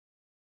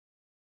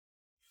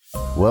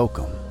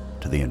Welcome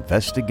to the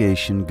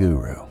Investigation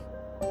Guru,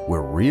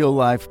 where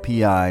real-life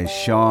PIs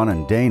Sean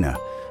and Dana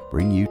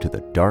bring you to the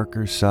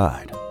darker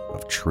side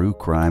of true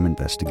crime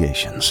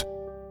investigations.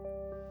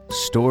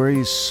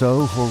 Stories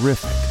so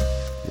horrific,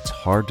 it's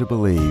hard to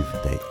believe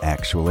they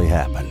actually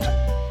happened.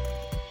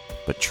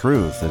 But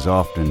truth is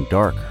often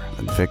darker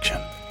than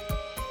fiction.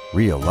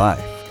 Real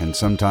life can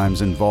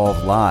sometimes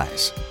involve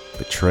lies,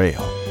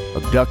 betrayal,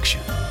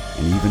 abduction,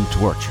 and even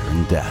torture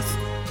and death.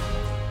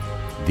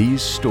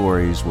 These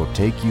stories will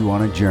take you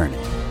on a journey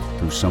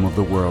through some of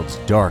the world's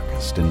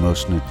darkest and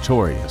most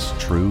notorious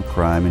true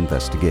crime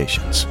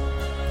investigations.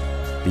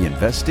 The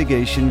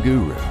Investigation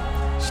Guru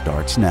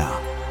starts now.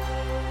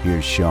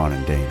 Here's Sean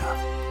and Dana.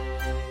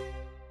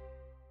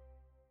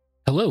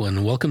 Hello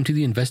and welcome to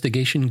the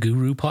Investigation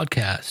Guru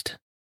podcast.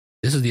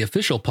 This is the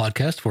official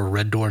podcast for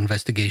Red Door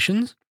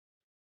Investigations.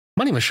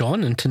 My name is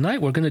Sean, and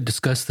tonight we're going to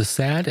discuss the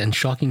sad and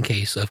shocking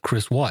case of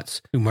Chris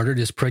Watts, who murdered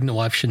his pregnant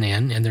wife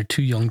Shanann and their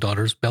two young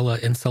daughters Bella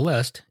and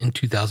Celeste in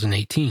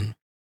 2018.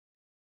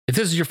 If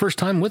this is your first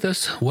time with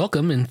us,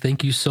 welcome and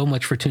thank you so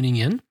much for tuning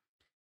in.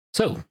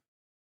 So,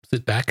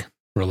 sit back,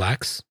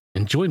 relax,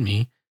 and join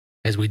me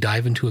as we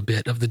dive into a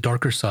bit of the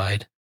darker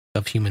side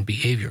of human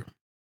behavior.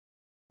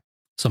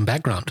 Some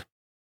background.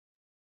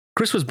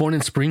 Chris was born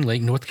in Spring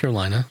Lake, North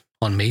Carolina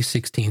on May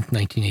 16,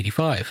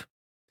 1985.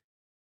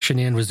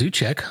 Shanann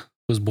Razuchek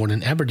was born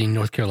in Aberdeen,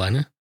 North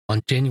Carolina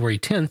on January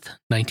 10,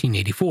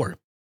 1984.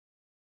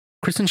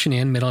 Chris and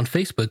Shanann met on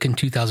Facebook in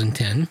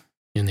 2010,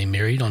 and they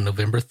married on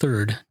November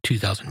 3,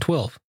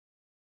 2012.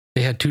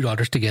 They had two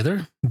daughters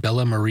together,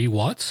 Bella Marie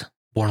Watts,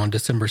 born on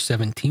December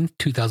 17,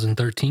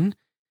 2013,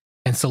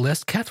 and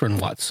Celeste Catherine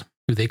Watts,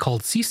 who they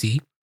called Cece,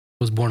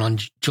 was born on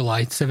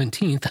July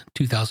 17,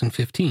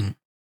 2015.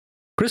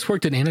 Chris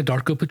worked at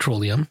Anadarko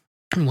Petroleum,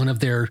 one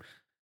of their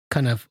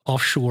kind of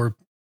offshore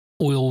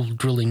oil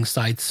drilling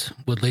sites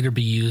would later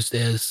be used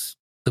as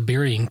the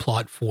burying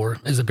site for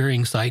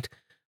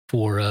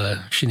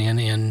Shanann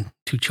and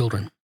two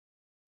children.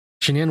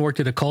 Shanann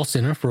worked at a call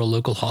center for a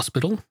local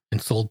hospital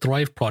and sold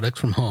Thrive products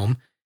from home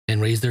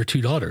and raised their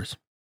two daughters.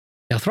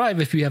 Now,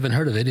 Thrive, if you haven't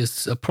heard of it,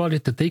 is a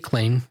product that they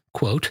claim,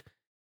 quote,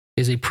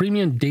 is a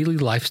premium daily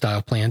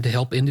lifestyle plan to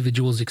help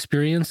individuals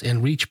experience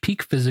and reach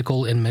peak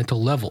physical and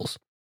mental levels.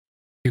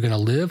 You're going to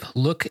live,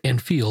 look,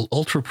 and feel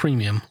ultra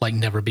premium like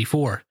never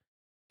before,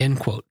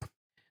 end quote.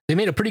 They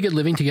made a pretty good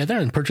living together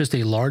and purchased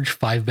a large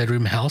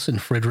 5-bedroom house in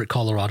Frederick,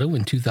 Colorado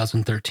in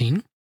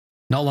 2013.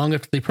 Not long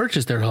after they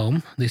purchased their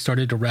home, they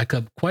started to rack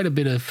up quite a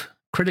bit of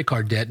credit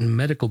card debt and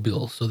medical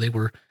bills, so they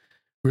were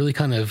really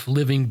kind of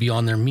living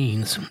beyond their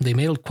means. They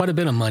made quite a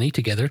bit of money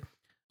together,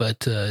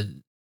 but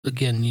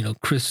again,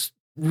 Chris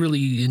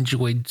really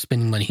enjoyed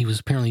spending money. He was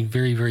apparently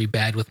very, very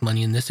bad with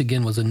money, and this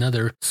again was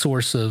another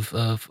source of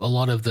a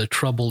lot of the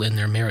trouble in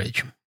their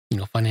marriage.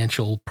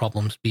 Financial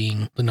problems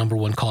being the number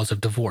one cause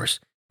of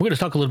divorce. We're going to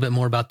talk a little bit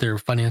more about their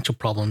financial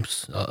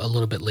problems a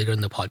little bit later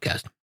in the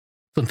podcast.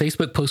 Some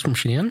Facebook posts from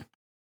Shanann.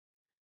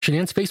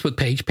 Shanann's Facebook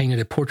page painted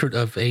a portrait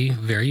of a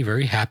very,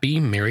 very happy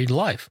married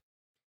life.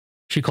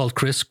 She called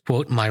Chris,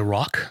 quote, my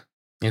rock,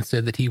 and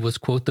said that he was,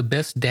 quote, the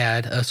best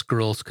dad us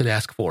girls could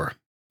ask for,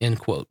 end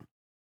quote.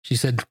 She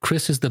said,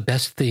 Chris is the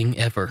best thing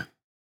ever.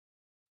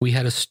 We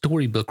had a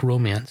storybook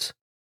romance.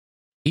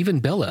 Even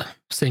Bella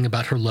sang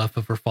about her love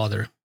of her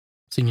father,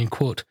 singing,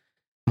 quote,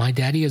 my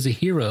daddy is a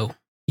hero.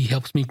 He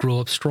helps me grow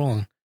up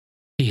strong.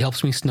 He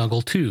helps me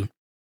snuggle too.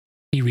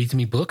 He reads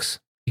me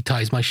books. He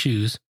ties my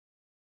shoes.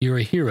 You're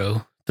a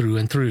hero through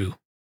and through.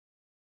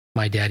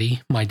 My daddy,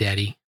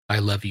 I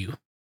love you.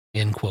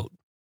 End quote.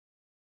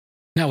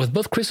 Now, with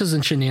both Chris's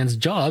and Shanann's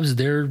jobs,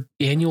 their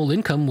annual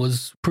income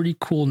was pretty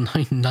cool,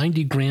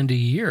 $90,000 a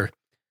year.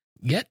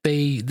 Yet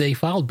they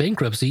filed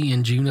bankruptcy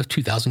in June of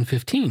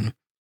 2015,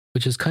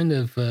 which is kind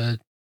of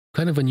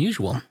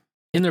unusual.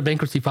 In their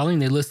bankruptcy filing,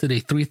 they listed a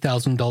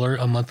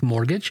 $3,000 a month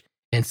mortgage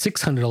and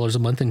 $600 a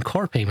month in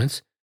car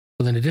payments,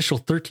 with an additional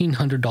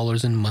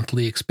 $1,300 in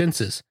monthly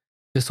expenses.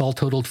 This all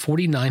totaled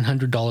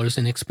 $4,900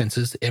 in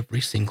expenses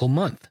every single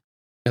month.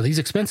 Now, these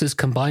expenses,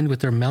 combined with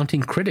their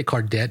mounting credit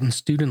card debt and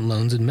student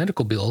loans and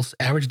medical bills,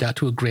 averaged out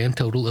to a grand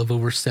total of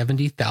over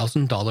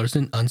 $70,000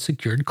 in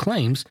unsecured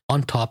claims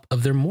on top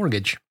of their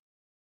mortgage.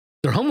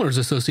 Their homeowners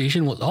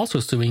association was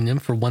also suing them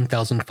for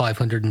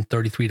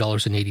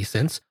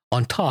 $1,533.80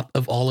 on top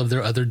of all of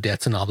their other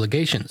debts and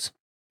obligations.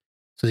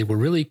 So they were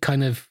really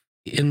kind of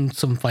in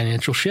some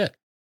financial shit.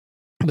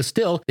 But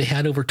still, they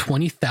had over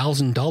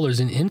 $20,000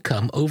 in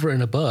income over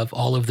and above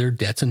all of their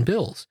debts and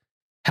bills.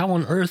 How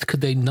on earth could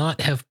they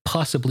not have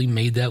possibly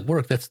made that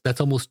work? That's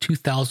almost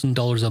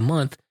 $2,000 a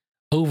month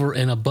over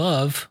and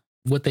above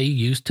what they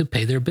used to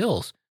pay their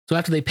bills. So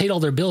after they paid all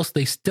their bills,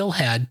 they still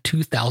had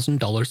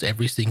 $2,000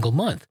 every single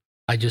month.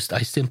 I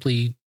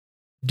simply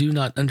do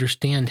not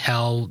understand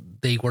how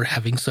they were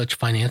having such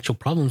financial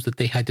problems that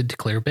they had to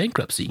declare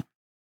bankruptcy.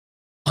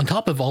 On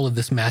top of all of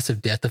this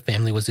massive debt the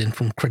family was in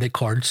from credit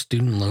cards,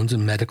 student loans,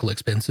 and medical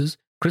expenses,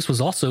 Chris was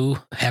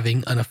also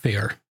having an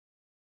affair.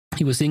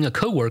 He was seeing a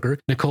coworker,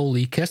 Nicole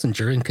Lee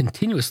Kessinger, and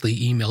continuously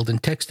emailed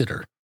and texted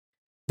her.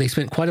 They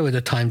spent quite a bit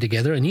of time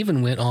together and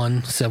even went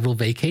on several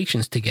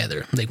vacations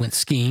together. They went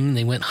skiing,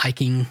 they went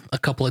hiking a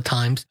couple of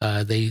times.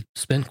 They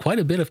spent quite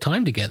a bit of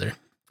time together.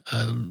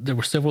 There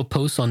were several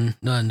posts on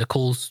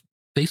Nicole's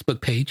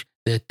Facebook page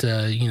that,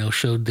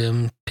 showed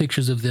them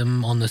pictures of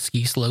them on the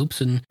ski slopes,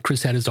 and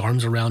Chris had his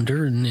arms around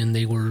her and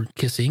they were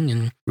kissing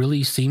and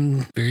really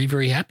seemed very,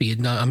 very happy.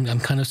 And I'm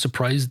kind of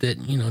surprised that,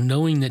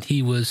 knowing that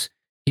he was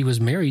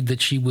married,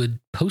 that she would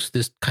post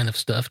this kind of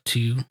stuff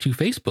to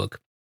Facebook.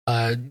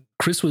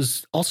 Chris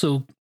was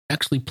also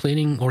actually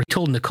planning, or he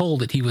told Nicole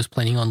that he was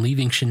planning on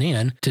leaving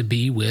Shanann to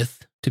be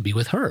with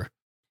her,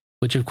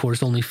 which of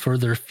course only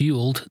further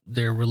fueled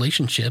their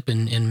relationship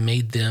and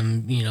made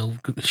them,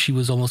 she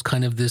was almost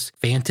kind of this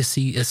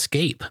fantasy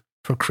escape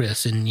for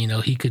Chris. And,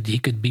 he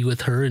could be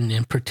with her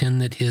and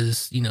pretend that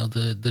his,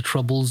 the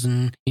troubles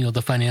and,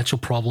 the financial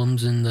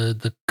problems and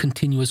the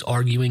continuous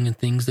arguing and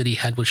things that he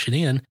had with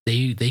Shanann,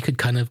 they could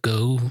kind of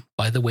go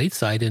by the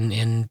wayside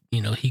and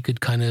he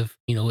could kind of,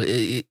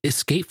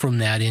 escape from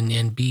that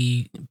and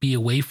be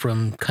away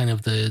from kind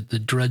of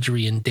the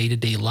drudgery and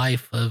day-to-day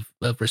life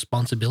of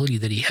responsibility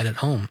that he had at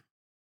home.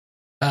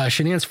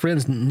 Shanann's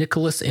friends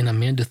Nicholas and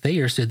Amanda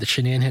Thayer said that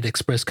Shanann had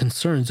expressed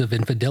concerns of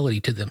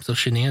infidelity to them. So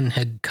Shanann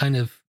had kind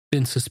of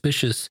been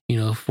suspicious,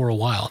 for a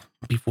while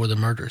before the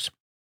murders.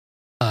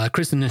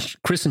 Chris and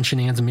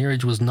Shanann's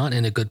marriage was not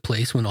in a good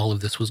place when all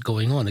of this was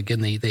going on. Again,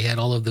 they had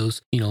all of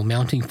those,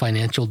 mounting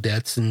financial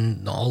debts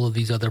and all of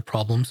these other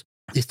problems.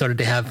 They started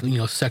to have,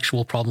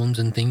 sexual problems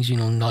and things,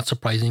 not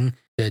surprising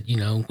that,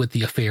 with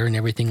the affair and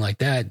everything like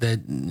that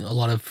a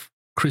lot of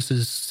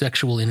Chris's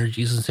sexual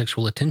energies and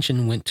sexual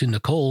attention went to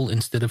Nicole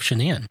instead of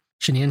Shanann.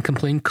 Shanann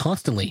complained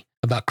constantly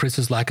about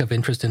Chris's lack of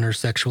interest in her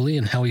sexually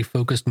and how he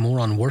focused more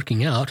on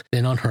working out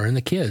than on her and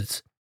the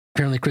kids.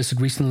 Apparently, Chris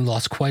had recently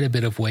lost quite a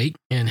bit of weight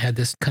and had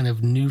this kind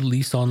of new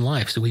lease on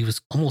life. So he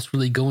was almost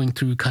really going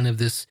through kind of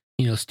this,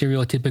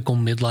 stereotypical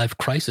midlife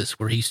crisis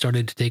where he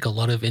started to take a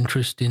lot of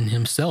interest in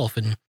himself.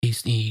 And he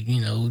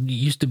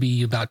used to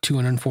be about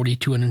 240,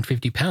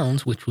 250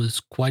 pounds, which was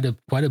quite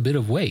a bit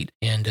of weight.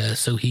 And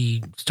so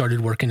he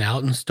started working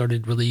out and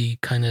started really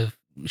kind of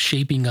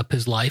shaping up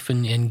his life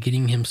and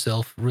getting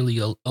himself really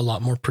a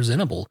lot more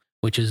presentable,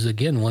 which is,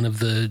 again, one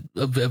of a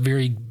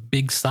very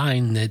big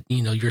sign that,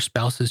 your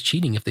spouse is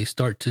cheating if they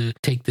start to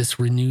take this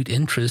renewed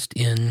interest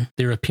in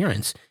their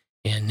appearance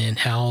and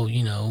how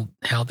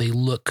they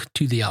look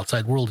to the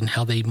outside world and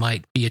how they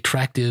might be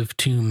attractive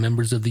to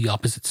members of the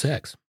opposite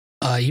sex.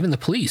 Even the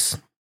police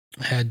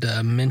had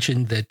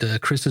mentioned that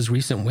Chris's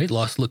recent weight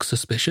loss looked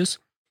suspicious,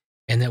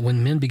 and that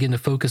when men begin to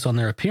focus on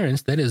their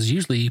appearance, that is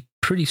usually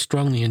pretty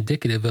strongly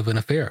indicative of an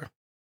affair.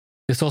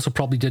 This also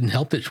probably didn't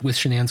help with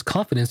Shanann's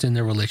confidence in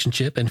their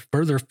relationship and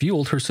further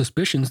fueled her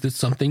suspicions that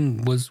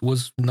something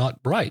was not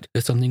right,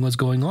 that something was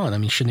going on. I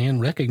mean,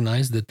 Shanann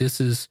recognized that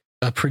this is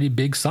a pretty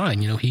big sign.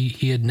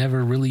 He had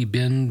never really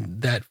been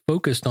that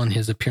focused on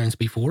his appearance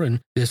before, and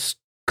this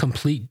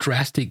complete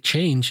drastic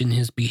change in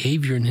his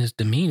behavior and his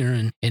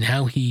demeanor and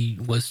how he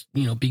was,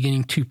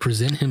 beginning to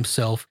present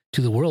himself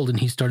to the world. And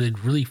he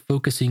started really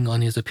focusing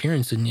on his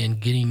appearance and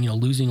getting,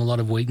 losing a lot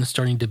of weight and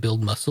starting to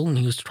build muscle. And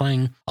he was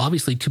trying,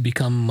 obviously, to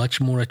become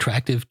much more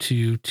attractive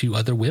to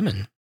other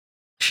women.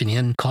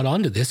 Shanann caught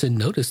on to this and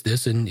noticed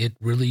this, and it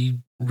really,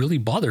 really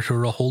bothered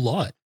her a whole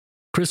lot.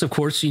 Chris, of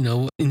course,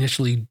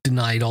 initially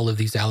denied all of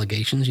these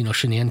allegations.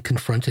 Shanann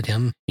confronted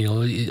him.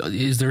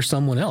 Is there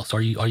someone else?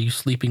 Are you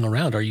sleeping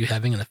around? Are you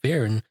having an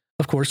affair? And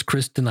of course,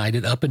 Chris denied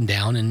it up and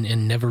down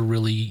and never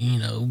really,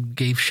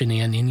 gave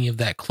Shanann any of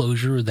that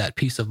closure or that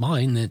peace of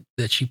mind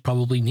that she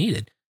probably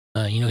needed.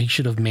 He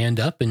should have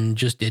manned up and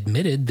just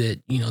admitted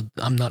that,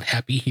 I'm not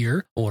happy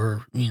here,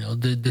 or,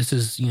 this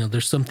is,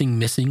 there's something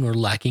missing or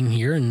lacking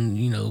here. And,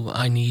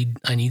 I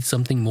need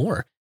something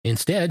more.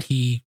 Instead,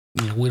 he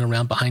went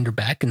around behind her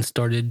back and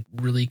started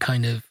really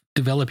kind of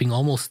developing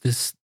almost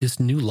this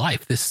new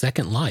life, this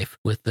second life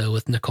with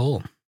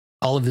Nicole.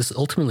 All of this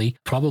ultimately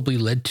probably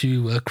led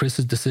to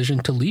Chris's decision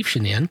to leave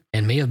Shanann,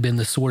 and may have been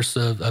the source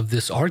of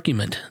this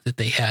argument that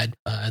they had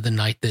the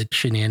night that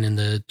Shanann and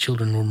the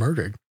children were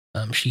murdered.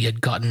 She had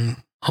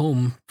gotten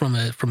home from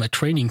a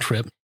training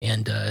trip,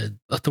 and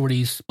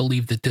authorities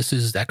believe that this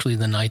is actually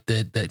the night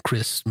that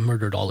Chris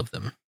murdered all of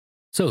them.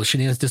 So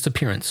Shanann's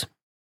disappearance.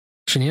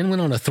 Shanann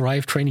went on a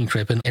Thrive training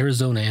trip in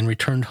Arizona and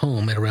returned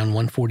home at around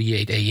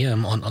 1:48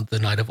 a.m. on the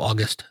night of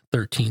August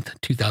 13th,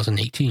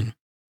 2018.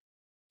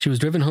 She was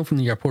driven home from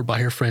the airport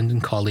by her friend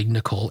and colleague,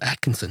 Nicole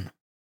Atkinson.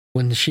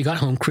 When she got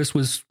home, Chris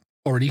was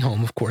already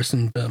home, of course,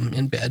 in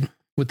bed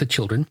with the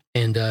children.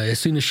 And as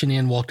soon as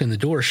Shanann walked in the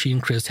door, she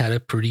and Chris had a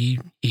pretty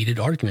heated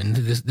argument.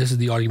 This is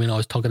the argument I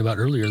was talking about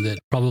earlier that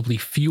probably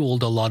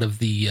fueled a lot of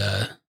the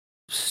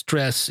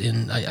stress,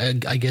 and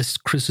I guess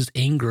Chris's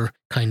anger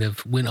kind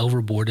of went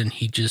overboard, and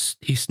he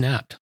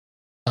snapped.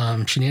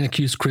 Shanann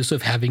accused Chris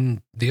of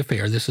having the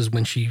affair. This is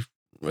when she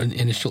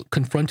initially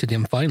confronted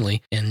him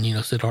finally, and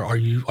said, "Are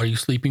you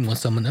sleeping with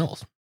someone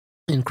else?"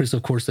 And Chris,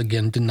 of course,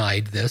 again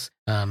denied this.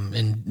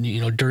 And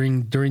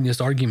during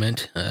this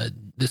argument,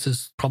 this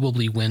is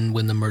probably when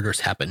the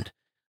murders happened.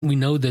 we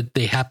know that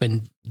they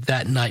happened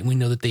that night. We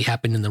know that they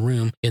happened in the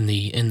room in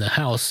the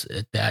house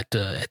at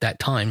that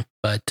time.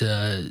 But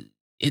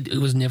it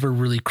was never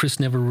really, Chris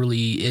never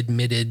really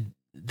admitted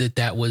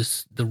that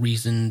was the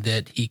reason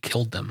that he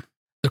killed them.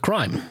 The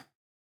crime.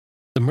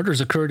 The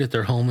murders occurred at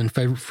their home in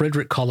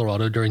Frederick,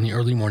 Colorado during the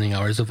early morning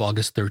hours of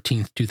August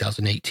 13th,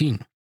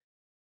 2018.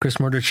 Chris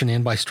murdered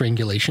Shanann by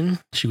strangulation.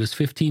 She was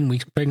 15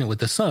 weeks pregnant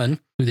with a son,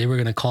 who they were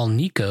going to call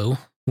Nico,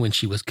 when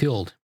she was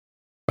killed.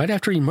 Right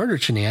after he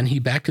murdered Shanann, he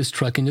backed his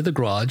truck into the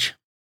garage,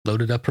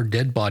 loaded up her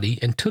dead body,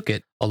 and took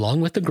it,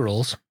 along with the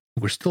girls,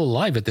 who were still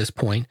alive at this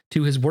point,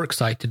 to his work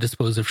site to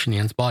dispose of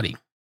Shanann's body.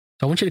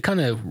 So I want you to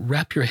kind of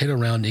wrap your head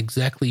around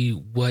exactly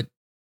what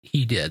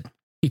he did.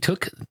 He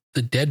took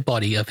the dead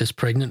body of his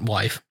pregnant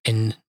wife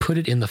and put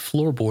it in the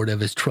floorboard of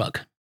his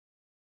truck.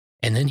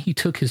 And then he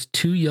took his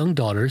 2 young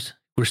daughters,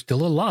 who were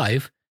still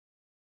alive,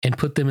 and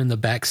put them in the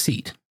back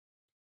seat.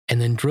 And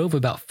then drove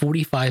about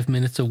 45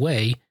 minutes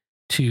away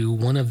to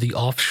one of the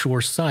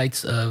offshore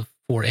sites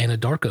for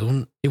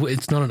Anadarko.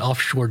 It's not an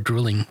offshore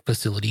drilling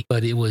facility,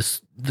 but it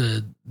was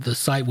the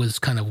site was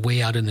kind of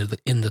way out in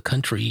the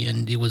country,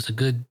 and it was a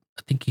good,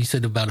 I think he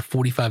said, about a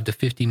 45 to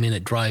 50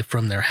 minute drive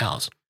from their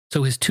house.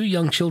 So his 2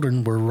 young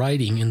children were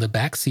riding in the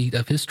back seat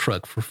of his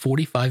truck for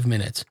 45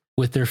 minutes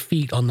with their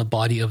feet on the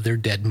body of their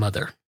dead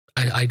mother.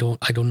 I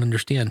don't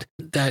understand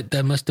that.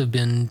 That must have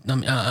been.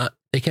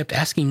 They kept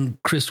asking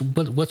Chris,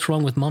 "What's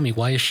wrong with mommy?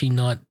 Why is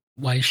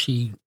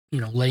she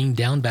laying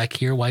down back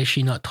here? Why is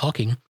she not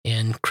talking?"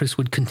 And Chris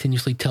would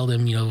continuously tell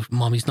them,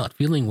 mommy's not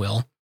feeling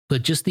well.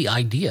 But just the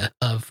idea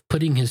of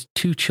putting his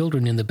 2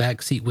 children in the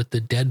back seat with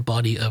the dead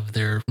body of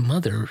their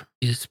mother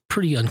is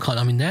pretty uncommon.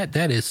 I mean,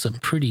 that is some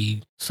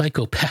pretty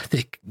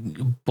psychopathic,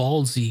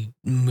 ballsy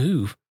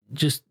move.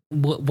 Just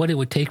what it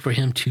would take for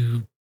him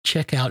to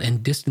check out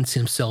and distance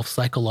himself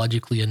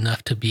psychologically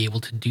enough to be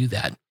able to do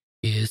that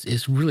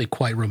is really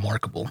quite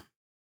remarkable.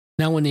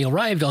 Now, when they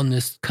arrived on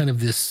this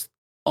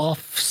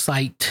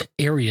off-site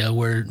area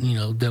where,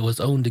 that was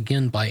owned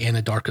again by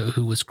Anadarko,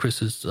 who was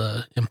Chris's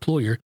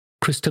employer,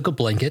 Chris took a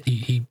blanket.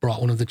 He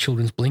brought one of the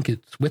children's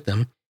blankets with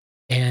him,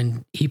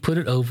 and he put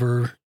it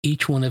over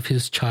each one of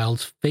his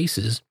child's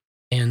faces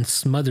and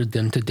smothered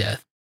them to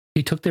death.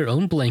 He took their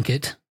own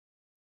blanket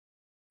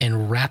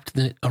and wrapped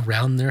it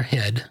around their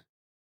head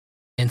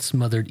and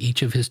smothered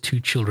each of his 2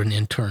 children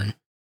in turn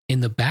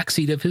in the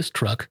backseat of his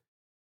truck,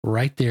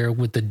 right there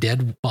with the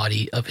dead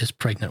body of his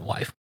pregnant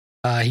wife.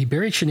 He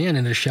buried Shanann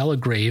in a shallow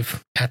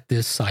grave at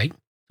this site.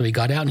 So he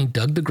got out and he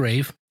dug the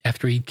grave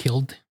after he'd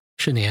killed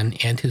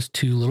Shanann and his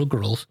 2 little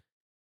girls,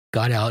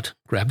 got out,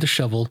 grabbed the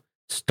shovel,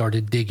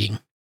 started digging,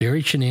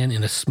 buried Shanann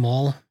in a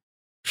small,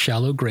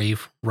 shallow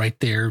grave right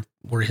there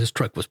where his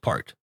truck was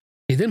parked.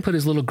 He then put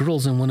his little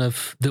girls in one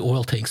of the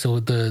oil tanks. So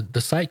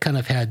the site kind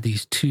of had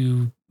these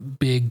 2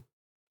 big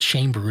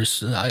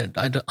chambers.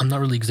 I'm not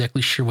really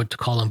exactly sure what to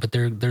call them, but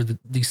they're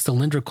these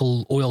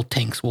cylindrical oil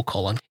tanks, we'll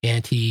call them.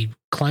 And he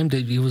climbed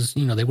it. It was,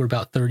 they were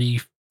about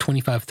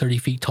 25, 30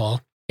 feet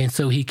tall. And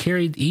so he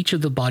carried each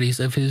of the bodies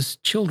of his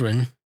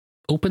children,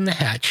 opened the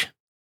hatch,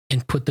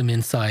 and put them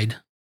inside,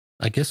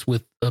 I guess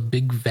with a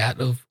big vat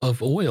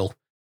of oil,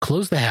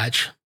 closed the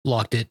hatch,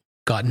 locked it,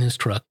 got in his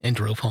truck, and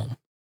drove home.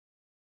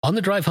 On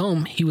the drive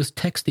home, he was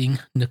texting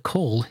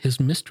Nicole, his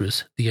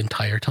mistress, the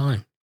entire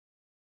time.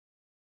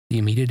 The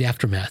immediate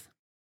aftermath.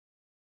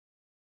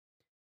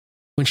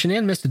 When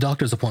Shanann missed a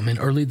doctor's appointment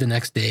early the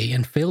next day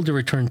and failed to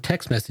return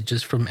text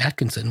messages from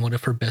Atkinson, one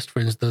of her best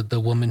friends, the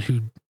woman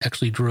who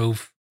actually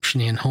drove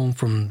Shanann home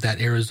from that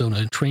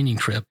Arizona training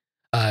trip,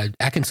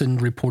 Atkinson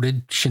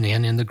reported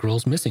Shanann and the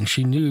girls missing.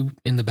 She knew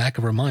in the back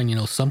of her mind,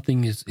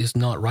 something is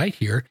not right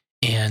here,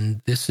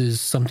 and this is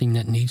something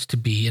that needs to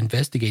be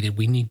investigated.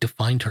 We need to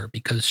find her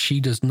because she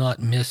does not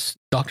miss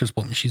doctor's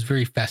appointments. She's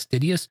very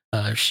fastidious.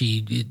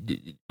 She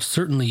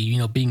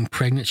certainly, being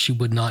pregnant, she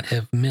would not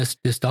have missed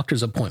this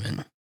doctor's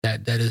appointment.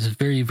 That is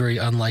very, very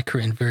unlike her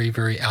and very,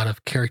 very out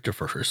of character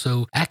for her.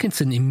 So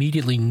Atkinson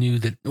immediately knew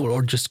that,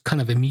 or just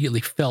kind of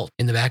immediately felt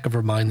in the back of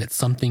her mind that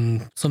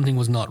something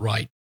was not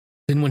right.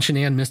 Then when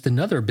Shanann missed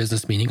another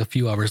business meeting a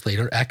few hours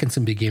later,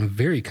 Atkinson became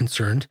very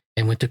concerned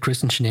and went to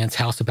Chris and Shanann's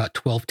house about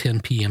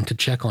 12:10 p.m. to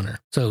check on her.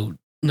 So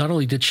not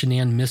only did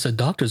Shanann miss a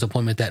doctor's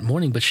appointment that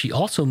morning, but she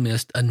also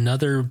missed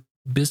another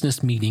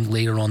business meeting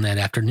later on that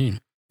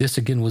afternoon. This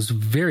again was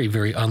very,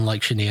 very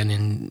unlike Shanann,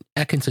 and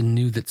Atkinson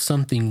knew that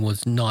something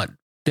was not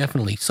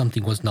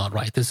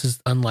right. This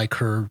is unlike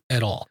her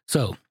at all.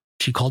 So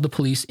she called the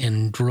police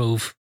and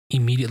drove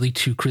immediately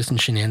to Chris and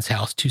Shanann's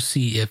house to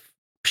see if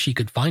she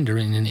could find her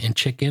and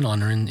check in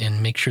on her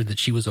and make sure that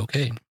she was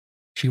okay.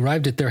 She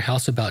arrived at their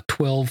house about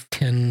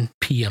 12:10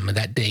 p.m.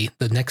 that day,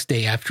 the next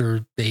day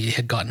after they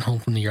had gotten home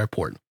from the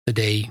airport, the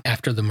day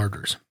after the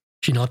murders.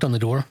 She knocked on the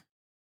door.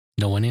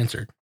 No one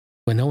answered.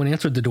 When no one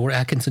answered the door,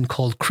 Atkinson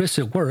called Chris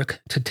at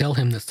work to tell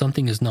him that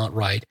something is not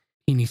right.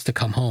 He needs to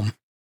come home.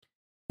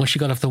 When she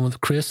got off the phone with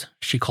Chris,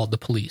 she called the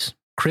police.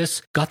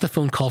 Chris got the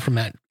phone call from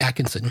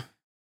Atkinson,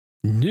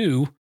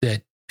 knew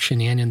that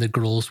Shanann and the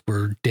girls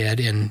were dead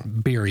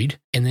and buried,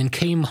 and then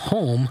came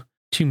home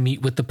to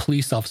meet with the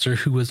police officer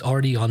who was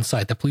already on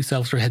site. The police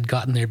officer had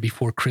gotten there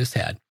before Chris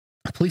had.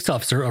 The police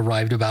officer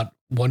arrived about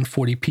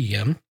 1:40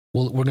 p.m.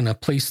 We're going to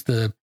place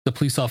the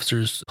police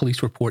officer's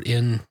police report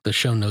in the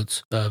show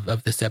notes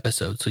of this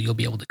episode. So you'll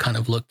be able to kind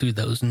of look through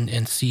those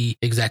and see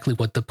exactly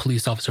what the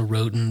police officer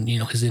wrote and,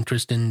 his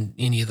interest in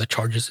any of the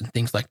charges and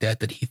things like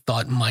that he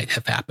thought might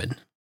have happened.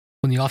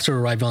 When the officer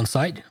arrived on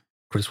site,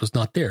 Chris was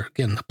not there.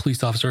 Again, the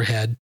police officer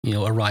had,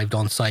 arrived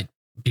on site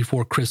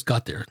before Chris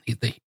got there.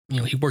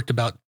 He worked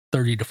about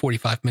 30 to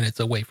 45 minutes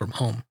away from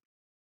home.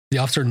 The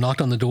officer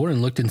knocked on the door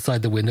and looked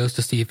inside the windows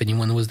to see if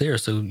anyone was there.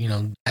 So,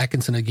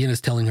 Atkinson again is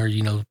telling her,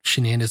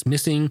 Shanann is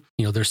missing.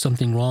 There's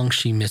something wrong.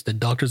 She missed a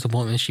doctor's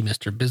appointment. She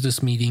missed her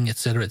business meeting, et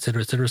cetera, et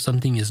cetera, et cetera.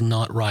 Something is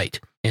not right.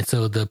 And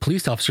so the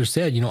police officer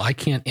said, I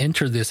can't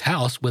enter this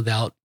house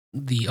without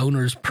the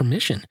owner's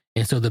permission.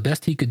 And so the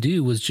best he could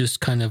do was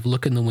just kind of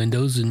look in the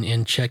windows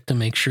and check to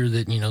make sure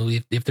that,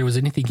 if there was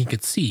anything he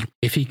could see.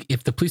 If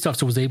the police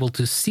officer was able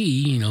to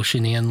see,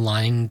 Shanann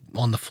lying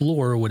on the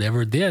floor or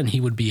whatever, then he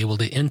would be able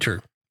to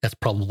enter. That's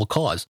probable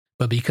cause.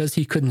 But because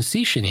he couldn't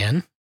see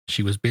Shanann,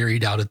 she was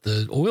buried out at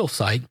the oil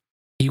site,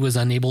 he was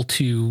unable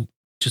to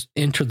just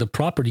enter the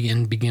property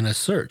and begin a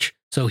search.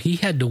 So he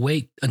had to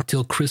wait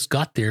until Chris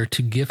got there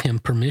to give him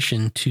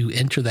permission to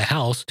enter the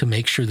house to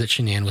make sure that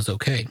Shanann was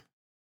okay.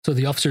 So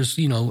the officer's,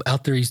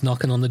 out there, he's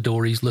knocking on the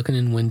door, he's looking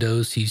in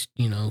windows, he's,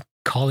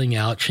 calling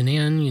out,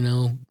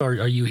 Shanann,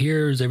 are you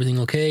here? Is everything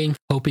okay?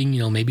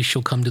 Hoping, maybe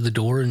she'll come to the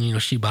door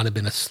and, she might have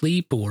been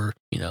asleep or,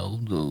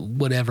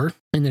 whatever,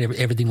 and then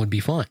everything would be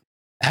fine.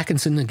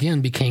 Atkinson,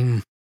 again,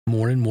 became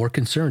more and more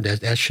concerned as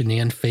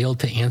Shanann failed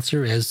to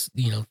answer, as,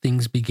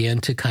 things began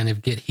to kind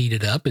of get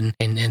heated up and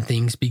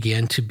things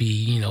began to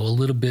be, a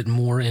little bit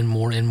more and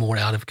more and more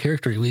out of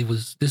character.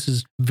 This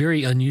is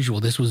very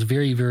unusual. This was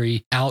very,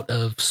 very out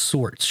of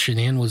sorts.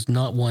 Shanann was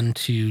not one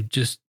to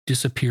just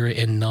disappear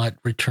and not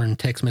return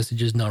text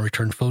messages, not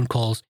return phone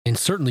calls, and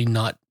certainly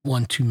not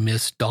one to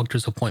miss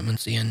doctor's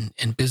appointments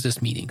and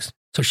business meetings.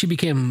 So she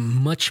became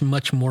much,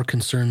 much more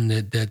concerned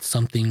that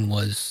something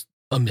was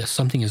amiss.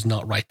 Something is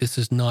not right. This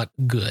is not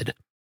good.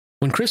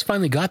 When Chris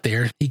finally got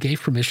there, he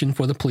gave permission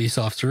for the police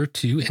officer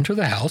to enter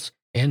the house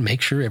and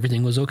make sure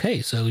everything was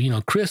okay. So,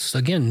 Chris,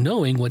 again,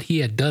 knowing what he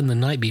had done the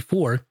night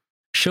before,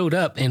 showed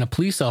up and a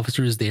police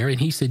officer is there.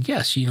 And he said,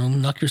 yes,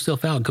 knock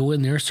yourself out. Go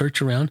in there,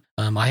 search around.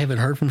 I haven't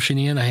heard from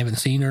Shanann. I haven't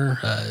seen her.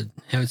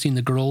 Haven't seen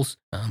the girls.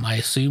 I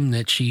assume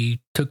that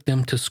she took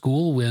them to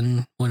school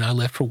when I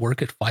left for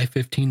work at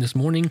 5:15 this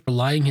morning,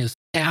 lying his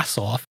ass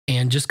off.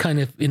 And just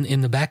kind of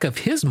in the back of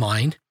his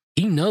mind,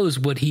 he knows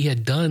what he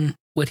had done,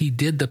 what he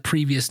did the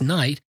previous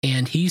night,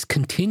 and he's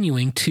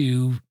continuing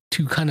to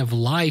kind of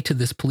lie to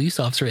this police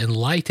officer and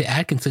lie to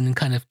Atkinson and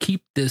kind of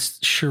keep this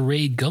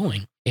charade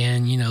going.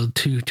 And,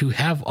 to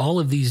have all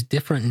of these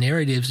different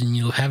narratives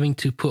and, having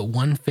to put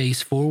one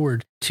face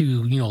forward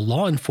to,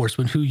 law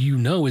enforcement who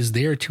is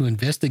there to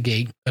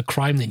investigate a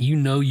crime that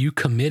you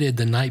committed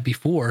the night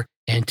before,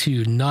 and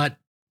to not,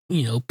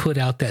 put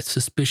out that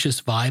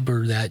suspicious vibe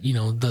or that,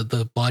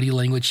 the body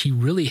language. He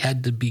really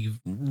had to be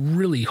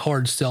really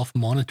hard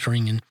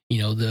self-monitoring and,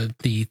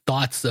 the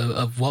thoughts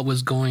of what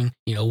was going,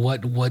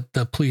 what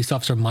the police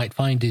officer might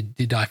find.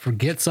 Did I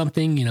forget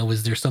something?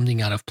 Is there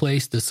something out of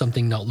place? Does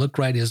something not look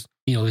right?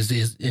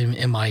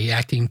 Am I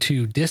acting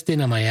too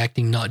distant? Am I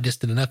acting not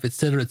distant enough, et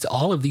cetera? It's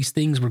all of these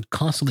things were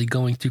constantly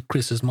going through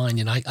Chris's mind.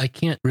 And I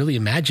can't really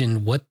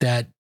imagine what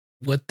that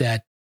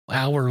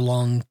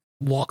hour-long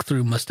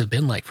walkthrough must have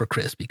been like for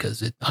Chris,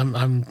 because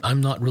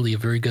I'm not really a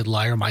very good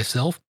liar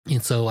myself.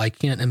 And so I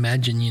can't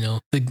imagine,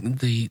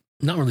 the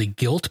not really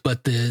guilt,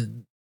 but the,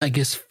 I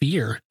guess,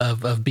 fear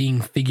of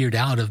being figured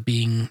out, of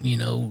being,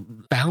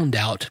 found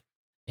out,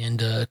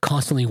 and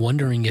constantly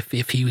wondering if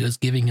he was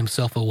giving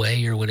himself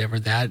away or whatever.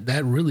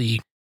 That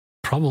really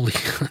probably,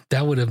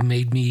 that would have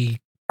made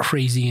me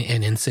crazy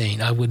and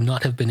insane. I would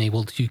not have been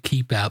able to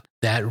keep up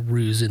that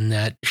ruse in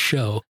that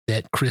show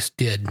that Chris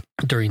did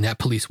during that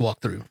police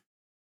walkthrough.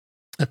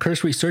 A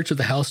cursory search of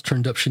the house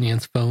turned up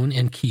Shanann's phone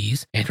and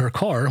keys, and her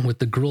car, with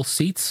the girl's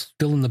seats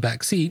still in the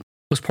back seat,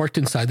 was parked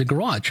inside the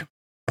garage.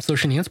 So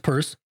Shanann's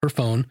purse, her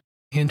phone,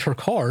 and her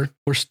car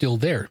were still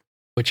there,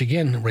 which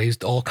again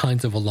raised all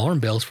kinds of alarm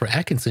bells for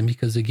Atkinson,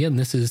 because again,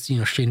 this is,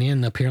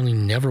 Shanann apparently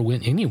never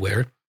went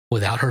anywhere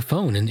without her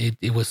phone. And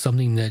it was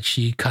something that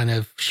she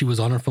was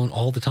on her phone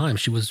all the time.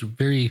 She was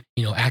very,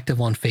 active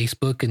on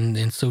Facebook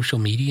and social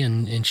media,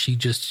 and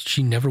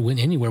she never went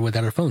anywhere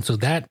without her phone. So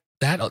that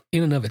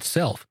in and of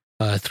itself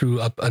threw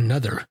up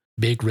another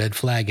big red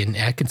flag. And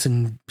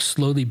Atkinson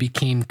slowly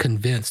became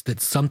convinced that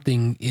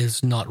something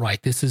is not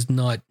right. This is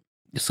not,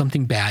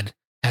 something bad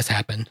has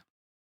happened.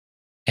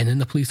 And then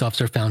the police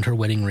officer found her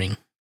wedding ring.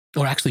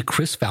 Or actually,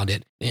 Chris found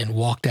it and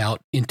walked out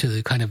into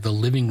the kind of the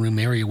living room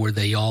area where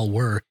they all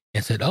were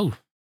and said, oh,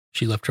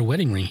 she left her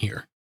wedding ring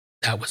here.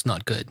 That was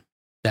not good.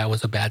 That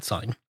was a bad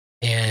sign.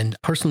 And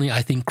personally,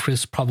 I think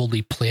Chris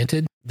probably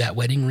planted that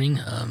wedding ring.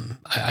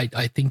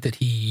 I think that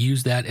he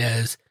used that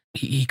as,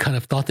 he kind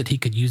of thought that he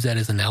could use that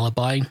as an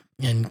alibi,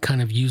 and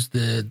kind of used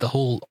the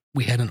whole,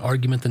 we had an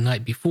argument the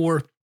night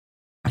before.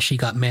 She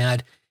got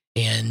mad,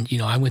 and,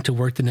 I went to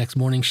work the next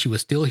morning. She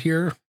was still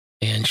here,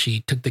 and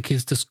she took the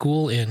kids to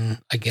school, and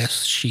I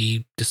guess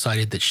she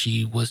decided that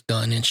she was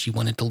done and she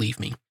wanted to leave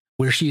me.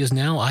 Where she is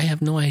now, I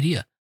have no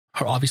idea.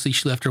 Obviously,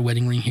 she left her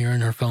wedding ring here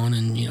in her phone,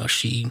 and,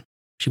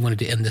 she wanted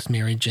to end this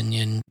marriage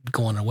and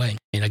go on her way.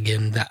 And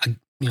again, that,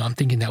 I'm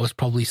thinking that was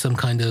probably some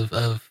kind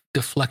of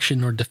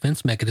deflection or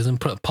defense mechanism,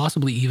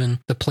 possibly even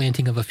the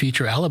planting of a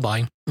future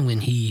alibi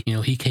when he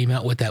came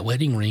out with that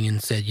wedding ring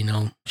and said,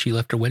 she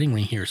left her wedding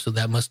ring here. So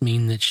that must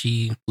mean that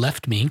she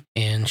left me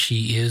and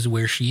she is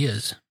where she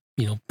is.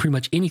 Pretty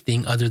much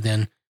anything other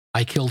than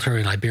I killed her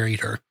and I buried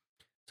her.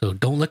 So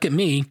don't look at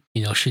me.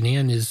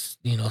 Shanann is,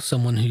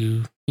 someone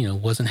who,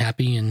 wasn't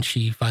happy, and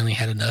she finally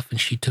had enough and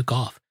she took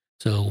off.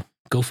 So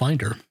go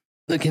find her.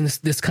 Again,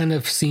 this kind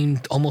of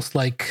seemed almost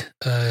like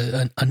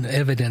an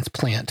evidence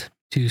plant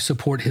to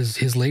support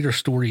his later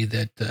story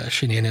that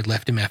Shanann had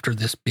left him after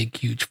this big,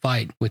 huge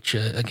fight, which,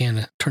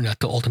 again, turned out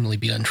to ultimately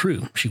be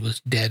untrue. She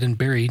was dead and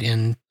buried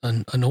in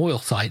an oil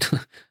site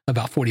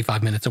about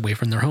 45 minutes away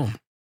from their home.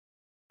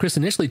 Chris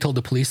initially told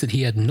the police that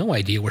he had no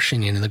idea where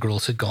Shanann and the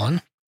girls had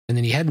gone, and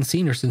that he hadn't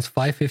seen her since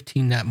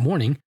 5:15 that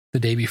morning, the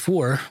day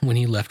before, when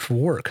he left for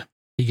work.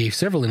 He gave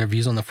several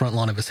interviews on the front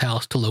lawn of his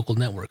house to local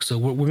networks. So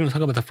we're going to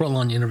talk about the front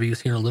lawn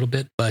interviews here in a little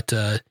bit. But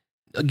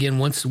again,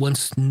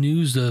 once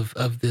news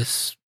of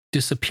this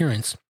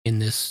disappearance in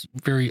this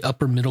very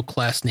upper middle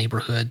class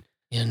neighborhood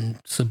in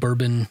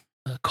suburban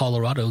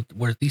Colorado,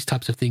 where these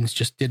types of things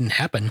just didn't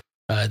happen,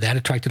 that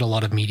attracted a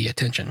lot of media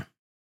attention.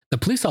 The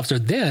police officer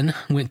then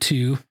went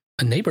to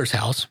a neighbor's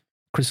house,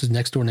 Chris's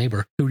next door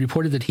neighbor, who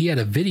reported that he had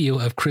a video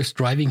of Chris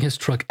driving his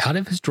truck out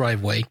of his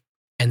driveway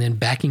and then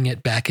backing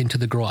it back into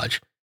the garage.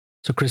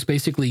 So Chris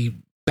basically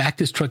backed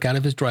his truck out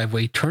of his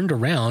driveway, turned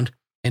around,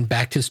 and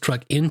backed his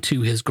truck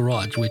into his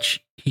garage,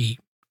 which he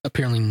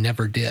apparently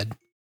never did.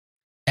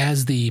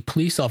 As the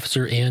police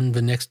officer and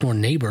the next door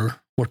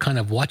neighbor were kind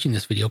of watching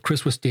this video,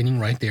 Chris was standing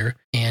right there,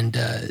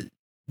 and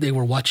they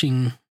were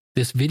watching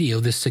this video,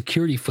 this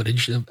security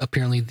footage.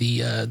 Apparently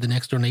the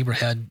next door neighbor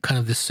had kind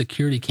of this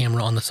security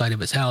camera on the side of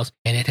his house,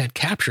 and it had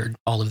captured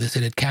all of this.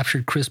 It had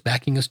captured Chris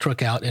backing his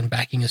truck out and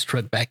backing his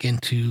truck back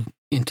into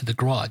the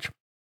garage.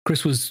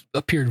 Chris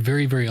appeared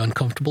very, very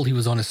uncomfortable. He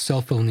was on his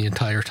cell phone the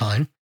entire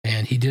time,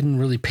 and he didn't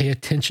really pay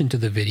attention to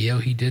the video.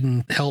 He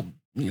didn't help,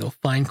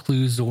 find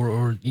clues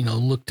or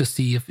look to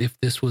see if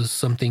this was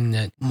something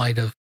that might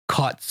have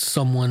caught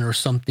someone or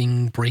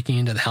something breaking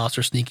into the house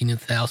or sneaking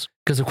into the house.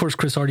 Because of course,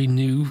 Chris already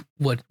knew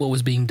what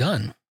was being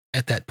done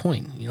at that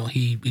point.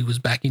 He was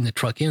backing the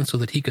truck in so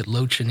that he could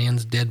load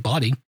Shanann's dead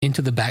body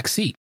into the back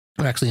seat,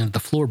 or actually into the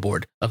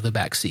floorboard of the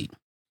back seat.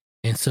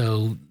 And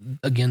so,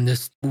 again,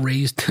 this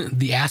raised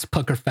the ass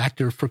pucker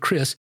factor for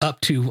Chris up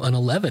to an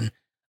 11,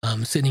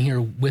 sitting here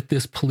with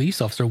this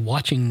police officer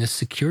watching this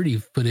security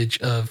footage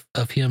of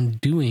him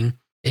doing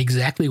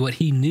exactly what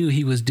he knew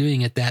he was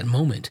doing at that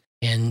moment.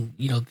 And,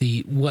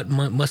 what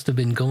must have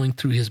been going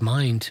through his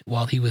mind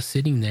while he was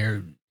sitting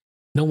there,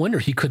 no wonder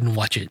he couldn't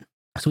watch it.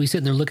 So he's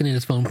sitting there looking at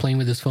his phone, playing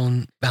with his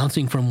phone,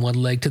 bouncing from one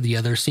leg to the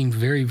other, seemed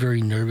very,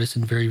 very nervous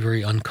and very,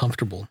 very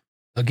uncomfortable.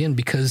 Again,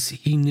 because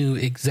he knew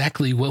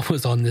exactly what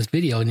was on this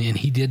video, and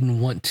he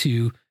didn't want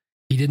to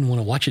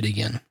watch it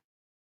again.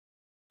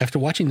 After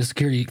watching the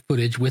security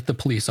footage with the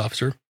police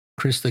officer,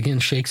 Chris again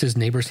shakes his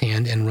neighbor's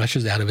hand and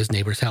rushes out of his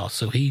neighbor's house.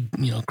 So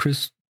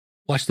Chris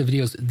watched the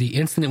videos. The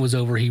instant it was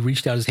over, he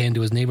reached out his hand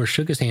to his neighbor,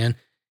 shook his hand,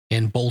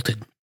 and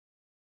bolted.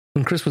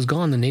 When Chris was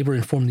gone, the neighbor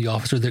informed the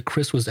officer that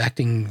Chris was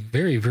acting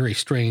very, very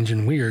strange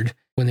and weird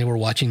when they were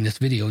watching this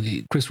video.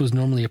 Chris was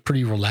normally a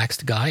pretty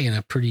relaxed guy and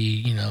a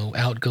pretty,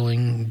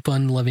 outgoing,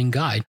 fun-loving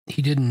guy.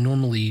 He didn't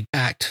normally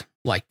act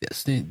like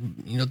this.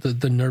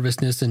 The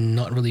nervousness and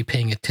not really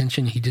paying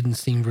attention. He didn't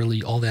seem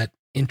really all that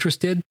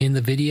interested in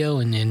the video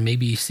and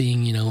maybe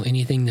seeing,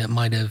 anything that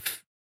might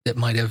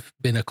have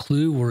been a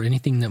clue or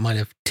anything that might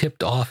have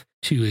tipped off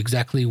to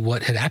exactly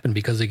what had happened.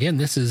 Because again,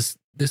 this is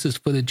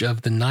footage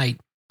of the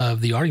night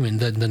of the argument,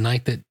 the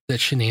night that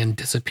Shanann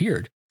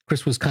disappeared.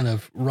 Chris was kind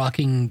of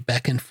rocking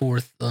back and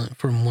forth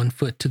from one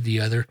foot to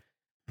the other.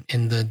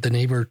 And the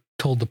neighbor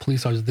told the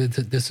police officer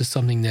that this is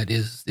something that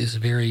is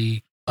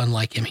very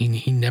unlike him.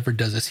 He never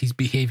does this. He's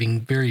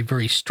behaving very,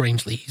 very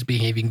strangely. He's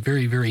behaving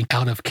very, very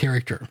out of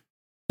character.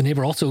 The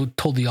neighbor also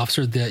told the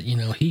officer that,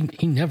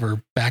 he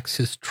never backs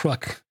his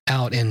truck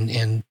out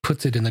and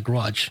puts it in the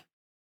garage.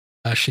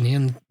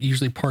 Shanann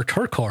usually parked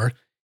her car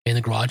in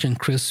the garage, and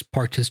Chris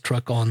parked his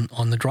truck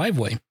on the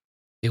driveway.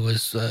 It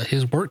was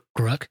his work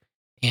truck,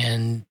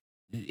 and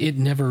it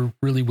never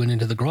really went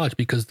into the garage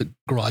because the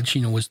garage,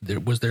 was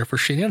there for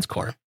Shanann's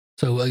car.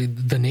 So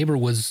the neighbor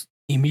was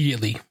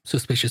immediately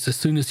suspicious as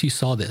soon as he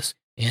saw this,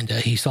 and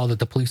he saw that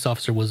the police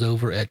officer was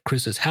over at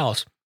Chris's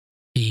house.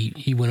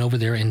 He went over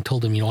there and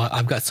told him,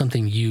 I've got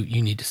something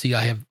you need to see.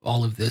 I have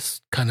all of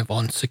this kind of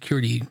on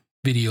security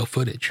video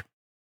footage.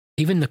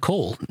 Even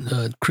Nicole,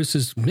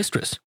 Chris's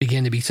mistress,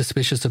 began to be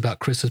suspicious about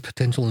Chris's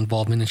potential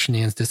involvement in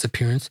Shanann's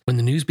disappearance when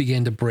the news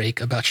began to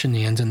break about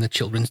Shanann's and the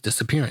children's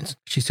disappearance.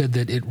 She said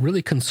that it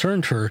really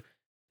concerned her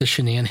that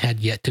Shanann had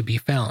yet to be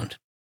found.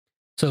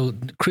 So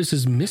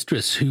Chris's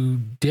mistress, who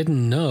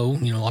didn't know,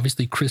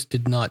 obviously Chris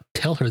did not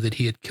tell her that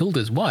he had killed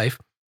his wife.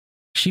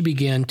 She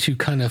began to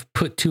kind of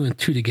put two and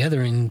two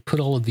together and put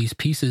all of these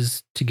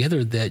pieces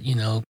together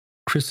that,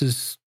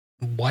 Chris's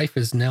wife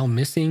is now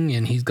missing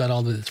and he's got all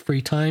of this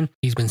free time.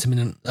 He's been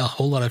spending a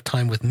whole lot of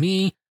time with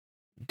me.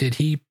 Did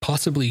he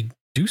possibly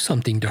do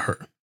something to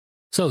her?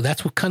 So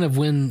that's what kind of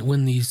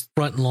when these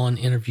front lawn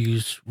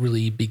interviews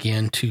really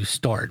began to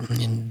start.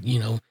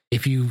 And,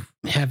 if you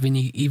have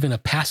even a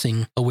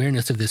passing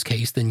awareness of this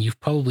case, then you've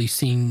probably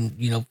seen,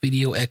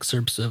 video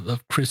excerpts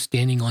of Chris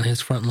standing on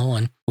his front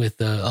lawn with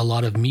a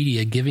lot of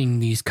media giving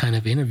these kind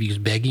of interviews,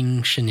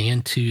 begging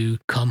Shanann to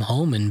come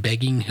home and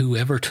begging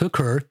whoever took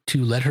her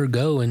to let her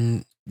go.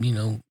 And,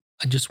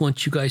 I just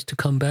want you guys to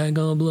come back,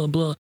 blah, blah,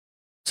 blah.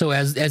 So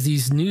as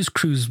these news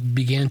crews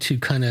began to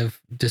kind of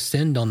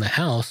descend on the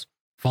house,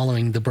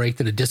 following the break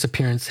that a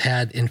disappearance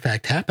had in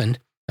fact happened,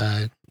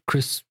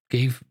 Chris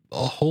gave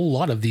a whole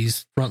lot of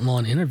these front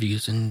lawn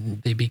interviews,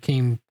 and they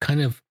became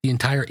kind of the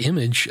entire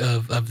image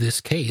of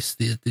this case.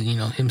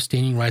 Him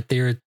standing right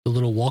there at the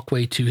little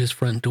walkway to his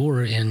front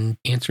door and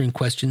answering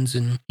questions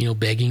and,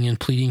 begging and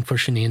pleading for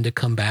Shanann to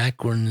come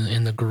back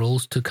and the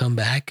girls to come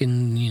back.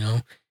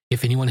 And,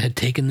 if anyone had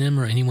taken them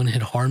or anyone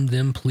had harmed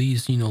them,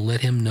 please,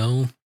 let him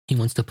know. He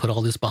wants to put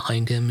all this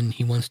behind him and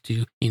he wants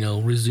to,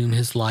 resume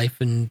his life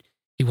and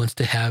he wants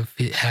to have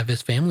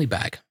his family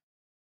back.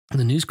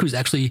 The news crews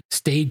actually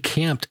stayed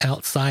camped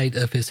outside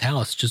of his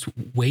house, just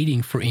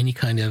waiting for any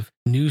kind of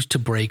news to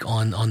break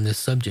on this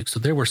subject. So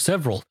there were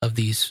several of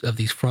these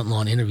front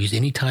lawn interviews.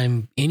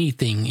 Anytime any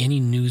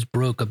news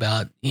broke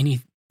about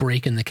any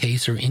break in the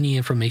case or any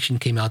information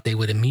came out, they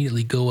would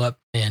immediately go up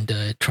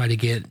and try to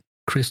get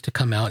Chris to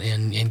come out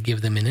and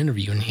give them an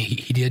interview. And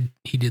he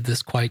did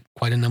this quite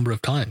a number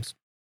of times.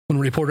 When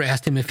a reporter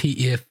asked him if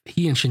he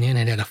and Shanann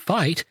had a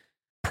fight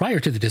prior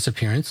to the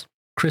disappearance,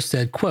 Chris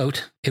said,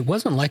 quote, "It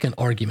wasn't like an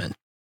argument.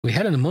 We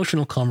had an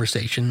emotional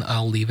conversation.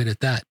 I'll leave it at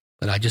that.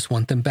 But I just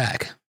want them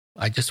back.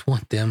 I just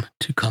want them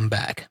to come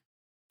back."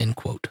 End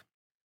quote.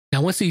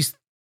 Now, once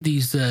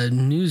these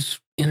news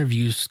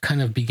interviews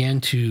kind of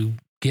began to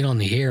get on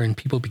the air and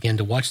people began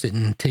to watch it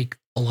and take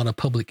a lot of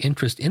public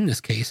interest in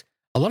this case,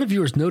 a lot of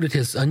viewers noted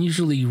his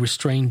unusually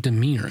restrained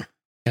demeanor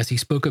as he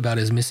spoke about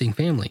his missing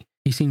family.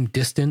 He seemed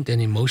distant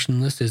and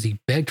emotionless as he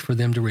begged for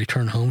them to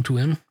return home to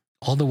him,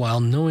 all the while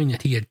knowing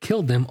that he had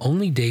killed them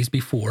only days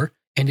before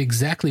and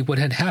exactly what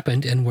had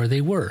happened and where they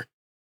were.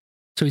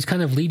 So he's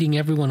kind of leading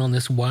everyone on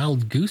this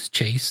wild goose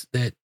chase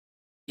that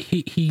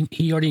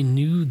he already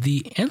knew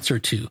the answer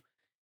to,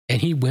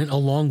 and he went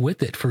along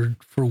with it for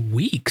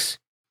weeks.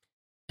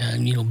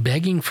 And,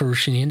 begging for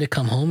Shanann to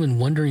come home and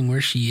wondering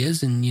where she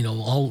is. And,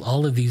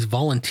 all of these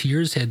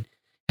volunteers had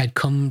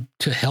come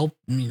to help,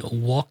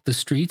 walk the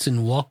streets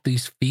and walk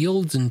these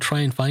fields and try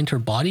and find her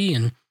body.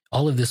 And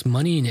all of this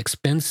money and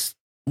expense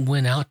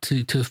went out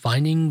to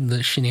finding the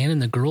Shanann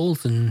and the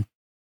girls. And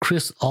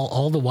Chris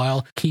all the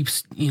while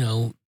keeps,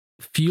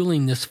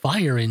 fueling this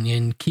fire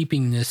and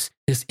keeping this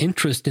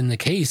interest in the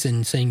case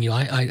and saying,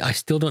 I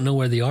still don't know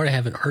where they are. I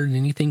haven't heard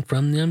anything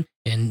from them.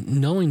 And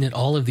knowing that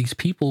all of these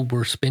people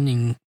were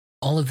spending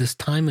all of this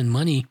time and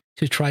money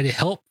to try to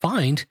help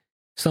find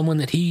someone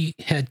that he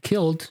had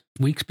killed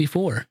weeks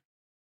before.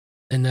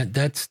 And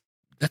that's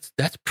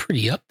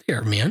pretty up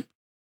there, man.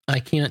 I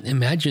can't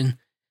imagine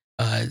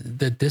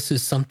that this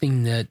is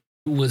something that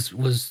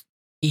was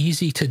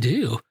easy to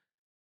do.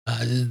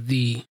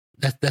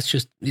 That's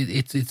just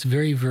it's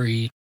very,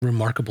 very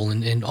remarkable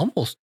and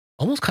almost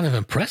kind of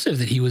impressive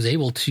that he was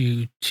able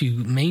to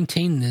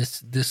maintain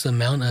this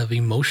amount of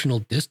emotional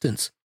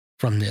distance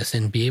from this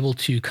and be able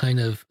to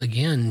kind of,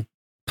 again,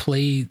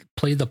 play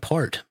the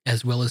part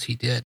as well as he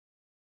did.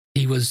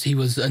 He was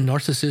a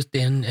narcissist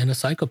and a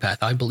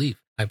psychopath, I believe.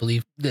 I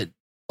believe that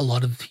a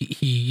lot of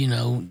he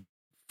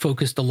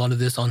focused a lot of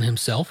this on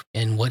himself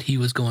and what he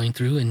was going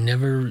through and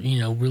never,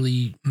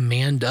 really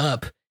manned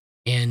up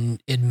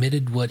and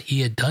admitted what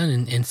he had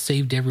done and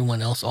saved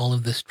everyone else all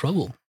of this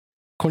trouble.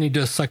 According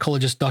to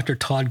psychologist Dr.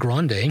 Todd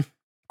Grande,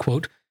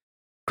 quote,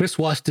 "Chris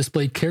Watts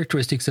displayed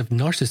characteristics of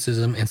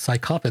narcissism and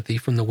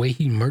psychopathy from the way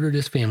he murdered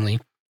his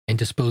family and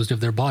disposed of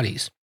their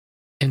bodies."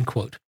 End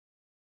quote.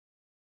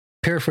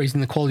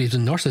 Paraphrasing the qualities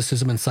of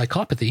narcissism and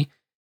psychopathy,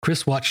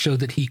 Chris Watts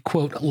showed that he,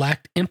 quote,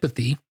 "lacked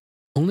empathy,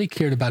 only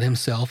cared about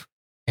himself,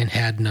 and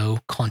had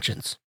no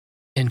conscience."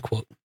 End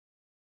quote.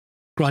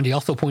 Grande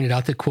also pointed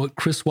out that, quote,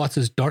 "Chris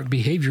Watts' dark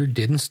behavior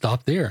didn't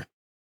stop there.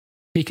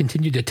 He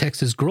continued to text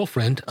his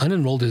girlfriend,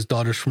 unenrolled his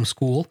daughters from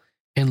school,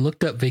 and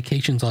looked up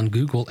vacations on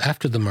Google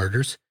after the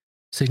murders,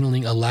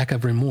 signaling a lack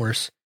of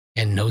remorse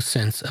and no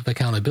sense of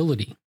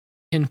accountability."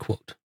 End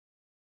quote.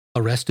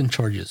 Arrest and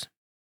charges.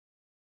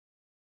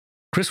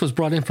 Chris was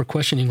brought in for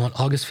questioning on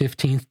August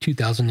 15,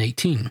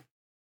 2018.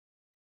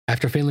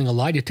 After failing a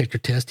lie detector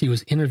test, he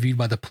was interviewed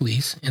by the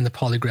police and the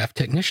polygraph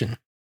technician.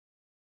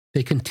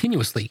 They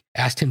continuously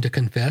asked him to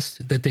confess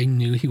that they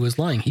knew he was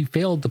lying. He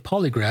failed the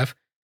polygraph.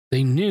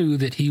 They knew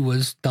that he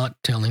was not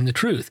telling the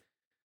truth.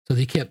 So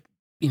they kept,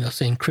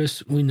 saying,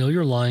 "Chris, we know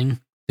you're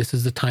lying. This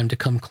is the time to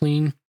come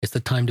clean. It's the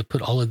time to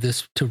put all of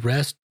this to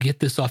rest. Get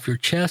this off your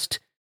chest.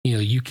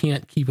 You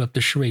can't keep up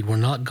the charade. We're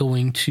not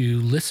going to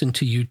listen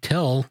to you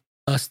tell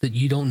us that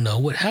you don't know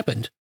what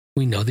happened.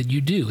 We know that you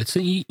do.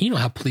 You know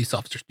how police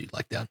officers do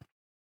like that.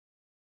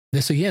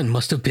 This, again,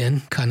 must have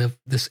been kind of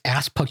this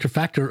ass pucker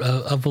factor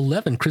of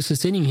 11. Chris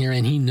is sitting here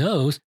and he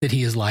knows that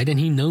he has lied, and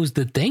he knows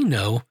that they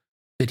know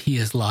that he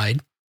has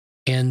lied.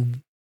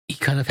 And he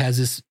kind of has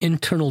this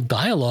internal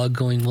dialogue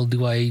going, well,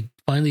 do I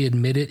finally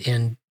admit it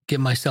and get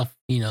myself,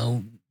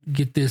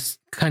 get this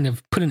kind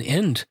of put an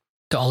end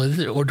to all of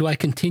this? Or do I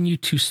continue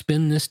to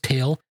spin this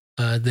tale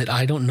that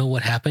I don't know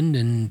what happened,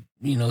 and,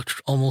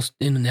 almost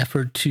in an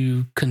effort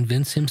to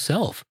convince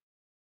himself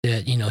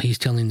that, he's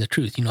telling the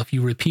truth? If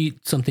you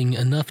repeat something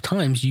enough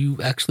times,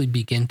 you actually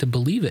begin to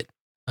believe it.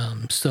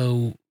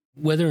 So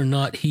whether or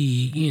not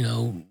he,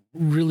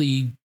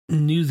 really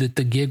knew that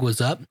the gig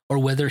was up, or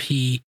whether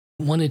he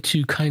wanted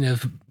to kind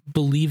of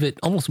believe it,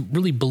 almost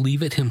really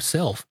believe it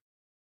himself,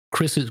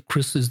 Chris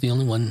is the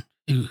only one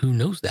who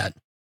knows that.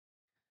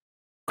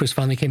 Chris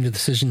finally came to the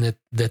decision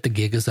that the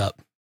gig is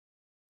up.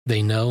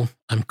 They know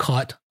I'm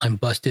caught, I'm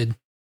busted,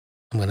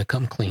 I'm going to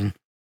come clean.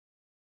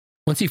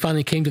 Once he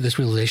finally came to this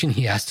realization,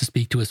 he asked to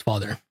speak to his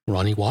father,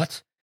 Ronnie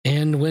Watts.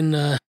 And when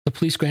the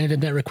police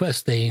granted that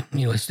request,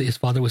 his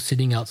father was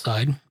sitting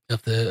outside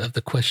of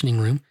the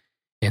questioning room.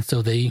 And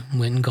so they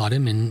went and got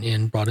him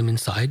and brought him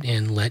inside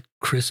and let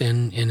Chris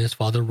and his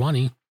father,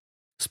 Ronnie,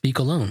 speak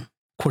alone.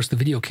 Of course, the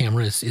video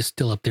camera is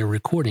still up there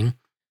recording,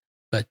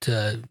 but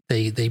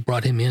they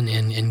brought him in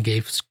and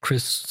gave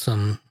Chris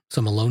some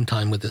alone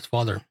time with his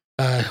father.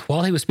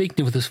 While he was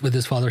speaking with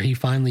his father, he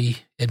finally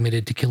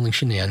admitted to killing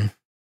Shanann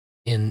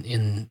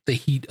in the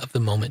heat of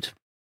the moment.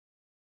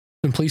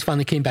 When police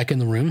finally came back in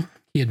the room,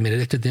 he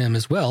admitted it to them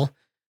as well,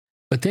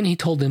 but then he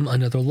told them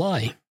another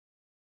lie.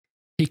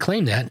 He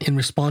claimed that in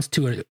response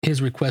to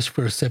his request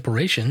for a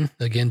separation,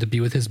 again to be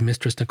with his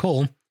mistress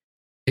Nicole,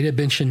 it had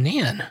been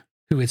Shanann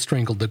who had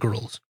strangled the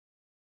girls.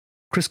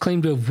 Chris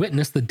claimed to have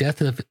witnessed the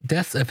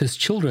deaths of his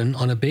children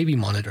on a baby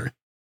monitor.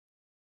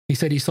 He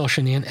said he saw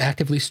Shanann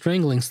actively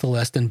strangling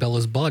Celeste, and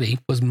Bella's body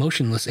was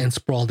motionless and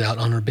sprawled out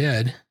on her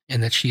bed,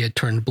 and that she had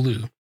turned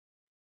blue.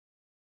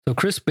 So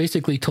Chris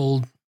basically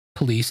told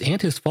police,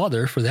 and his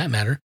father for that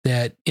matter,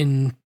 that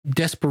in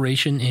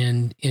desperation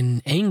and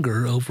in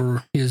anger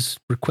over his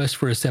request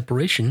for a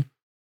separation,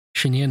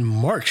 Shanann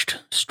marched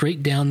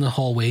straight down the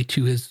hallway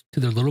to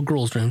their little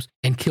girls' rooms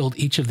and killed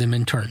each of them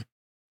in turn.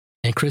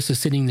 And Chris is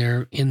sitting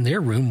there in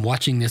their room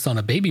watching this on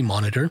a baby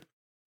monitor,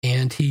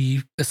 and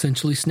he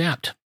essentially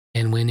snapped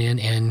and went in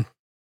and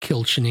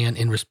killed Shanann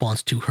in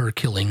response to her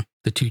killing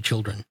the two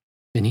children.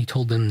 Then he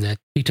told them that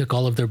he took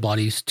all of their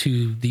bodies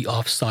to the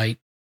off-site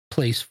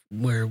place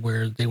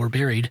where they were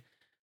buried,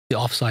 the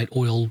off-site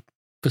oil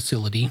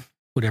facility,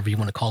 whatever you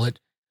want to call it,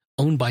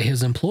 owned by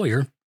his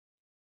employer.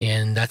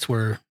 And that's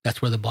where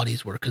the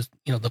bodies were, because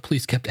the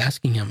police kept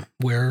asking him,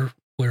 where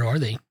are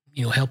they?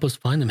 Help us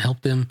find them,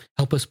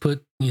 help us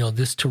put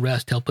this to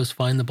rest, help us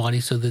find the body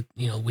so that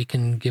we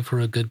can give her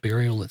a good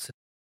burial.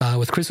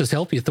 With Chris's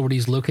help, the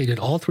authorities located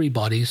all three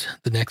bodies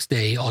the next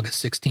day,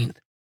 August 16th.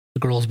 The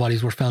girls'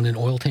 bodies were found in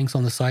oil tanks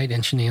on the site,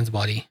 and Shanann's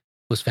body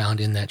was found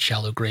in that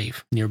shallow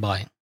grave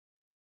nearby.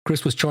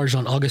 Chris was charged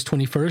on August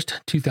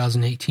 21st,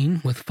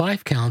 2018, with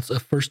 5 counts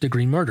of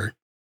first-degree murder.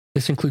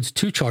 This includes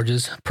 2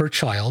 charges per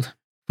child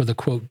for the,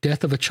 quote,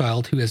 death of a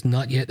child who has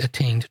not yet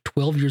attained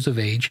 12 years of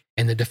age,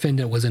 and the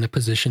defendant was in a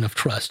position of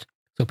trust.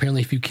 So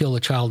apparently if you kill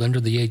a child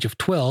under the age of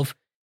 12,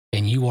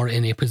 and you are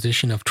in a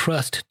position of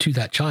trust to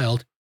that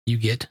child, you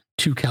get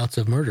 2 counts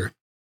of murder.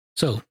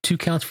 So 2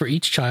 counts for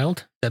each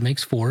child, that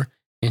makes 4,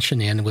 and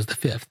Shanann was the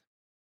 5th.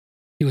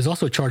 He was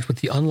also charged with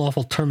the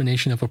unlawful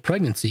termination of a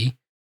pregnancy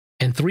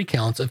and 3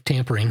 counts of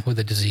tampering with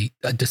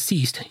a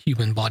deceased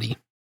human body.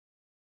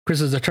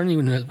 Chris's attorney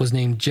was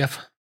named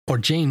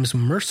James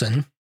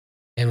Merson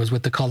and was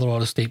with the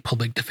Colorado State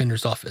Public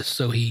Defender's Office.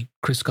 So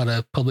Chris got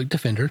a public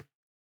defender,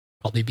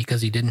 probably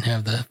because he didn't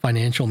have the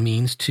financial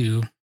means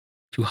to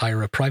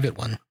hire a private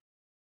one.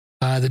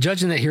 The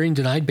judge in that hearing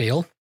denied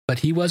bail, but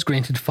he was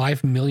granted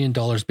 $5 million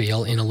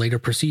bail in a later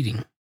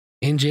proceeding.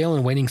 In jail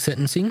and awaiting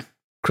sentencing,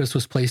 Chris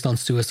was placed on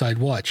suicide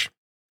watch.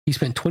 He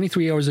spent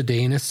 23 hours a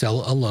day in his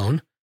cell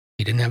alone.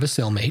 He didn't have a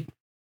cellmate,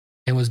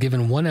 and was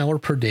given 1 hour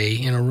per day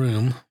in a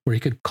room where he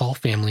could call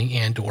family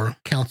and or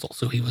counsel.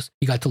 So he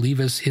got to leave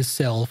his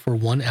cell for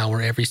 1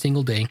 hour every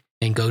single day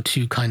and go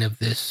to kind of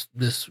this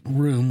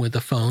room with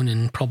a phone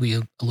and probably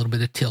a little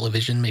bit of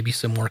television, maybe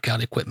some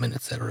workout equipment,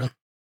 etc.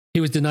 He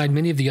was denied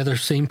many of the other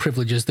same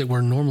privileges that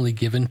were normally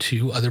given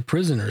to other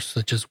prisoners,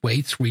 such as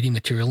weights, reading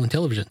material, and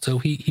television. So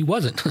he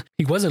wasn't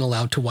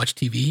allowed to watch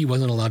TV. He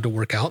wasn't allowed to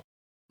work out,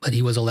 but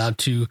he was allowed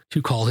to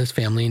call his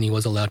family, and he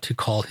was allowed to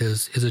call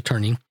his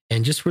attorney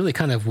and just really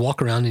kind of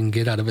walk around and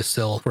get out of his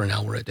cell for 1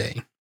 hour a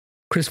day.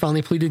 Chris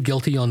finally pleaded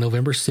guilty on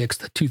November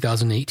 6th,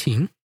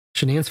 2018.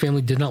 Shanann's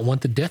family did not want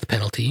the death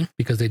penalty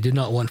because they did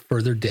not want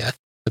further death,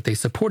 but they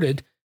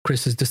supported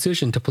Chris's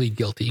decision to plead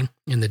guilty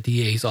in the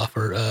DA's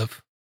offer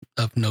of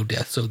no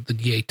death. So the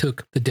DA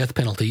took the death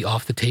penalty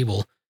off the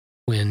table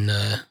when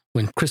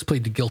Chris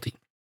pleaded guilty.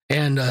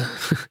 And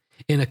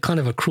in a kind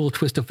of a cruel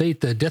twist of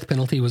fate, the death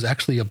penalty was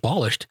actually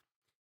abolished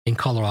in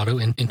Colorado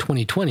in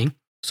 2020.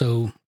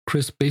 So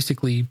Chris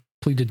basically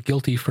pleaded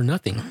guilty for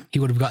nothing. He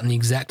would have gotten the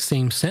exact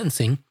same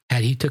sentencing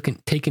had he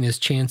taken his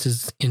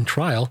chances in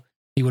trial.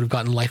 He would have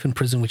gotten life in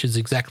prison, which is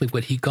exactly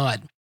what he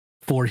got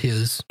for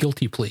his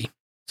guilty plea.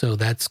 So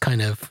that's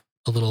kind of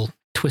a little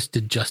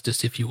twisted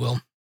justice, if you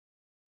will.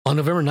 On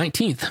November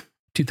 19th,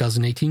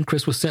 2018,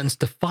 Chris was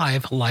sentenced to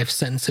 5 life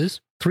sentences,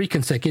 3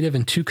 consecutive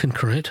and 2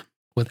 concurrent,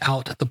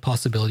 without the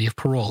possibility of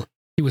parole.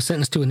 He was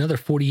sentenced to another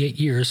 48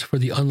 years for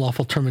the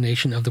unlawful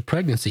termination of the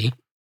pregnancy,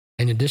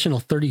 an additional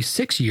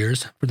 36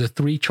 years for the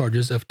 3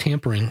 charges of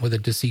tampering with a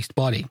deceased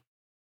body.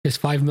 His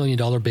 $5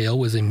 million bail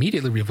was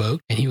immediately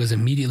revoked, and he was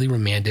immediately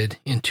remanded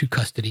into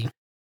custody.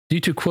 Due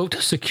to, quote,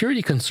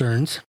 security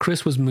concerns,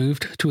 Chris was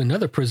moved to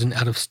another prison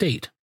out of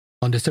state.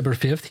 On December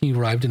 5th, he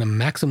arrived in a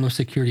maximum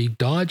security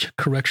Dodge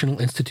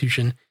Correctional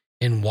Institution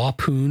in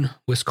Waupun,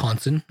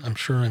 Wisconsin. I'm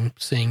sure I'm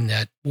saying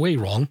that way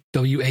wrong.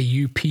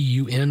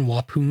 Waupun,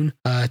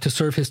 Waupun, to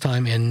serve his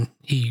time, and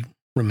he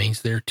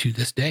remains there to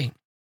this day.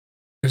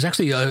 There's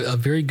actually a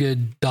very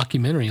good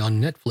documentary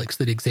on Netflix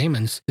that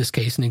examines this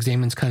case and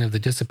examines kind of the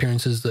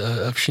disappearances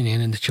of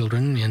Shanann and the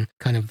children and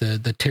kind of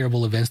the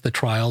terrible events, the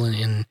trial,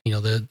 and you know,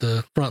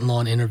 the front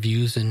lawn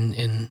interviews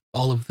and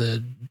all of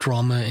the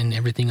drama and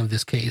everything of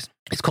this case.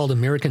 It's called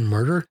American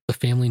Murder: The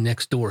Family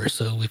Next Door.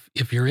 So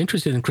if you're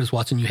interested in Chris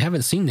Watson, you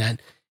haven't seen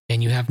that,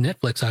 and you have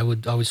Netflix, I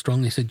would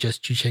strongly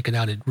suggest you check it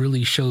out. It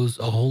really shows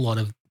a whole lot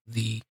of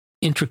the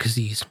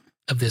intricacies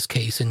of this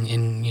case,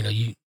 and you know,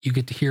 you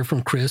get to hear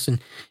from Chris, and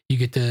you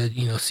get to,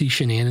 you know, see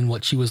Shanann and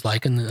what she was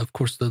like, and of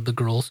course the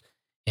girls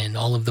and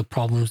all of the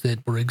problems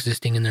that were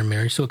existing in their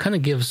marriage. So it kind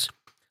of gives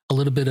a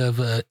little bit of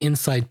an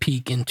inside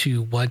peek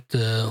into what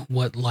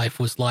life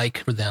was like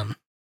for them.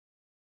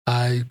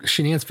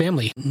 Shanann's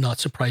family, not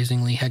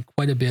surprisingly, had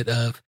quite a bit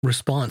of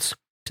response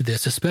to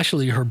this,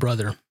 especially her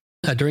brother.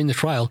 During the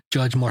trial,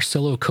 Judge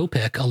Marcelo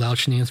Kopech allowed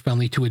Shanann's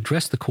family to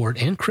address the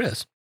court and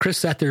Chris. Chris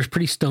sat there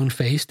pretty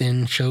stone-faced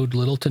and showed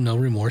little to no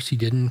remorse. He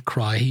didn't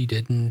cry. He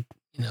didn't,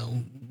 you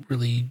know,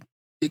 really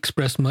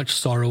express much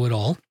sorrow at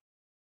all.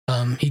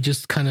 He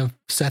just kind of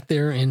sat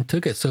there and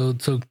took it. So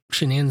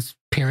Shanann's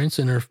parents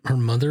and her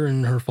mother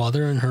and her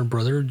father and her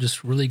brother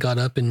just really got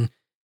up and,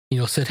 you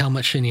know, said how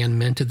much Shanann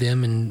meant to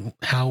them and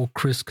how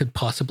Chris could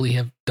possibly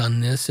have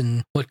done this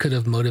and what could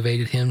have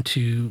motivated him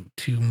to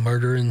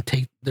murder and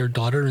take their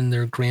daughter and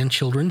their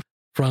grandchildren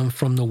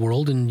from the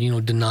world and, you know,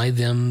 deny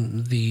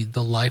them the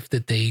life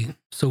that they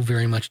so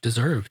very much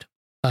deserved.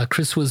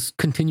 Chris was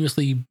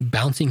continuously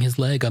bouncing his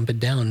leg up and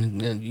down,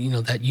 you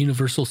know, that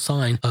universal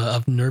sign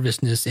of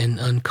nervousness and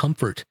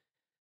uncomfort.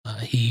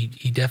 He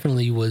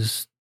definitely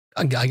was,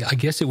 I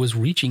guess it was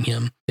reaching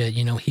him that,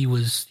 you know, he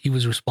was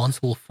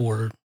responsible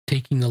for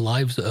taking the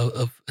lives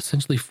of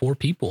essentially 4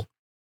 people.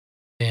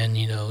 And,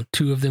 you know,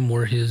 2 of them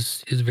were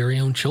his very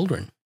own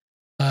children.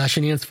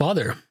 Shanann's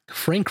father,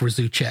 Frank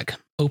Rzucek,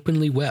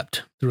 openly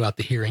wept throughout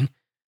the hearing,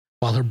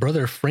 while her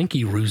brother,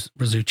 Frankie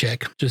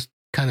Rzucek, just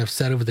kind of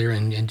sat over there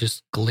and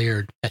just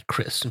glared at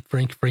Chris. And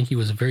Frankie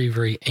was very,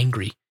 very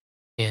angry.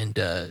 And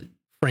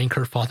Frank,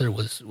 her father,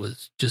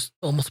 was just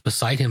almost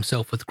beside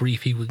himself with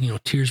grief. He was, you know,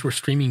 tears were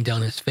streaming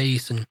down his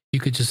face, and you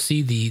could just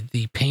see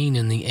the pain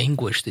and the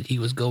anguish that he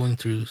was going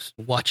through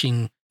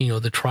watching, you know,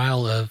 the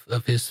trial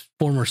of his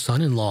former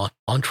son-in-law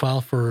on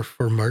trial for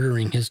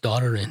murdering his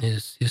daughter and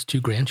his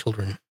 2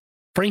 grandchildren.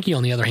 Frankie,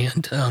 on the other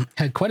hand,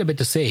 had quite a bit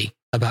to say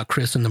about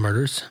Chris and the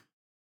murders.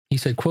 He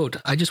said, quote,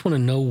 "I just want to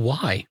know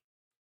why.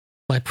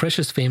 My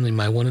precious family,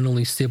 my one and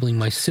only sibling,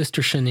 my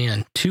sister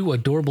Shanann, 2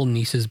 adorable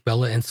nieces,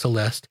 Bella and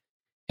Celeste,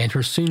 and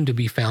her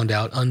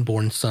soon-to-be-found-out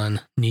unborn son,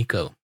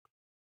 Nico.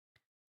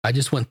 I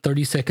just want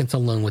 30 seconds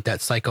alone with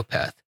that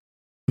psychopath.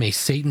 May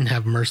Satan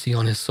have mercy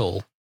on his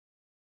soul.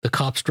 The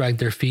cops dragged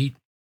their feet.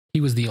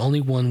 He was the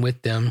only one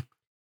with them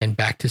and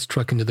backed his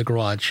truck into the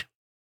garage.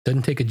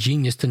 Doesn't take a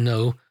genius to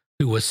know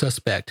who was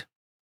suspect.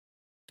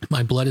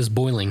 My blood is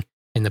boiling,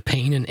 and the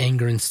pain and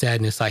anger and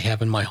sadness I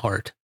have in my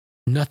heart.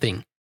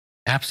 Nothing,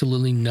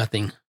 absolutely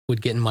nothing,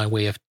 would get in my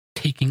way of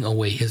taking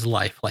away his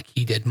life like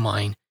he did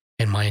mine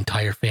and my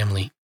entire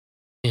family."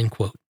 End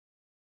quote.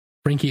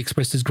 Frankie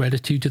expressed his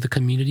gratitude to the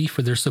community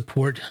for their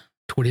support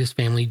toward his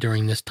family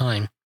during this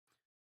time.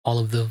 All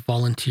of the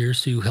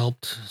volunteers who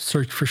helped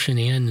search for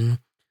Shanann and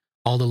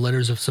all the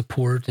letters of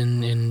support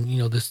and you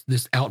know, this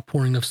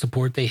outpouring of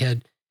support. They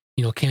had,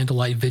 you know,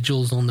 candlelight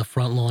vigils on the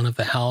front lawn of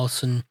the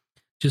house, and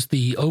just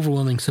the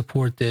overwhelming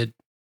support that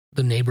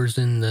the neighbors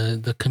and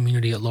the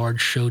community at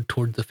large showed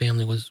toward the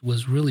family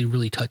was really,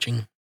 really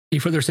touching. He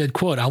further said,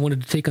 quote, "I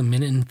wanted to take a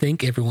minute and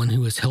thank everyone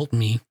who has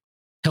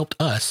helped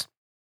us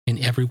in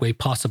every way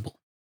possible,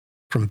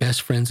 from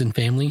best friends and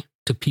family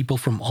to people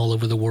from all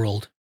over the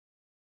world.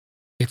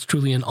 It's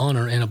truly an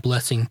honor and a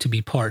blessing to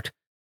be part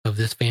of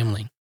this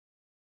family.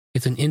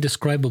 It's an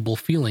indescribable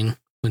feeling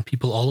when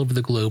people all over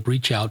the globe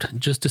reach out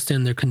just to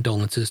send their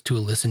condolences to a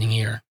listening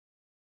ear."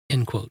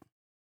 End quote.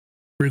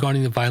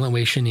 Regarding the violent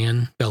way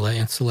Shanann, Bella,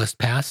 and Celeste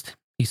passed,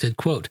 he said,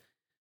 quote,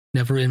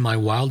 Never in my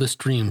wildest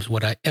dreams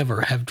would I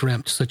ever have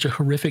dreamt such a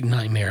horrific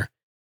nightmare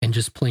and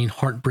just plain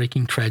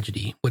heartbreaking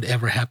tragedy would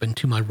ever happen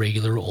to my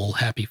regular old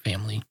happy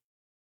family.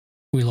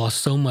 We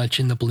lost so much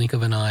in the blink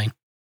of an eye,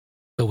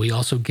 but we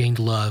also gained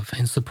love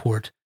and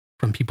support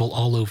from people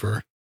all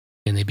over,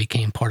 and they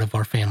became part of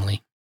our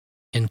family."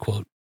 End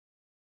quote.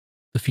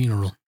 The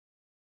funeral.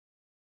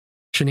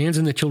 Shanann's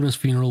and the children's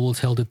funeral was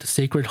held at the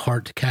Sacred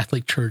Heart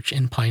Catholic Church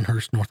in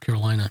Pinehurst, North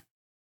Carolina.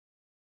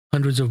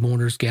 Hundreds of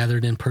mourners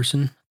gathered in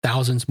person.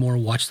 Thousands more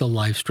watched the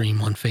live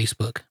stream on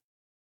Facebook.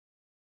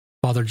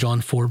 Father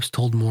John Forbes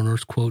told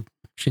mourners, quote,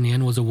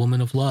 "Shanann was a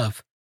woman of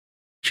love.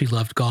 She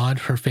loved God,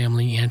 her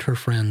family, and her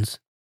friends.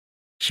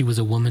 She was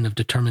a woman of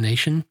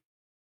determination.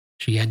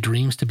 She had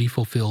dreams to be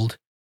fulfilled,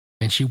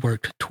 and she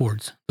worked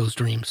towards those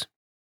dreams.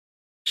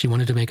 She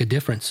wanted to make a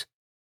difference.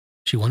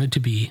 She wanted to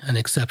be an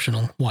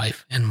exceptional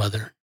wife and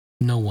mother."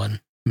 No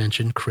one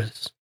mentioned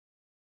Chris.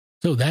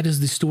 So that is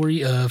the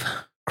story of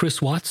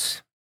Chris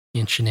Watts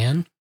and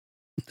Shanann,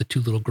 the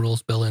two little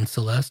girls, Bella and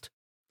Celeste,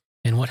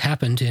 and what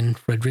happened in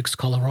Fredericks,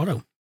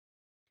 Colorado.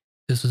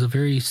 This is a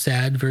very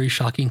sad, very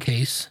shocking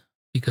case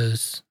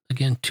because,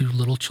 again, two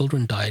little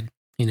children died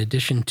in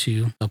addition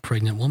to a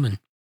pregnant woman.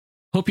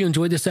 Hope you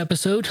enjoyed this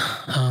episode.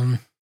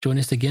 Join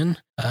us again.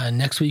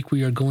 Next week,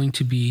 we are going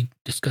to be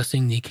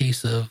discussing the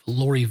case of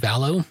Lori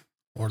Vallow,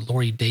 or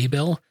Lori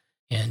Daybell,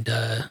 and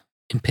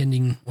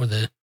impending or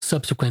the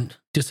subsequent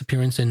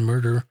disappearance and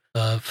murder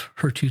of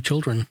her two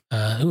children.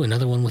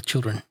 Another one with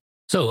children.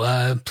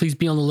 So please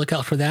be on the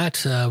lookout for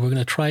that. We're going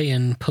to try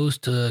and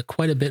post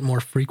quite a bit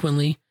more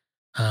frequently.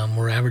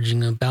 We're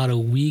averaging about a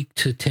week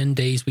to 10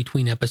 days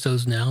between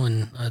episodes now,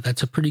 and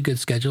that's a pretty good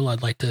schedule.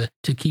 I'd like to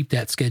keep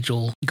that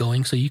schedule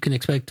going, so you can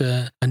expect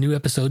a new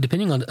episode,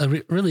 depending on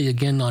really,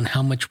 again, on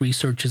how much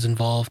research is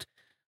involved.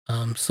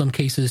 Some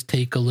cases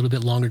take a little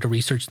bit longer to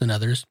research than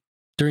others.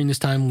 During this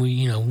time,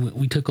 we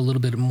took a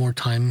little bit more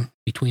time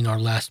between our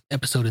last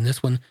episode and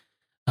this one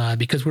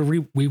because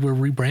we were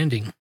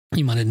rebranding.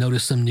 You might have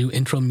noticed some new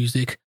intro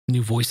music,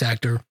 new voice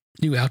actor,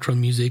 new outro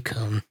music.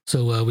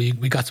 So we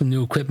got some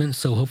new equipment.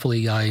 So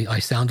hopefully I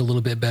sound a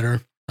little bit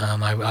better.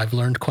 I've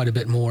learned quite a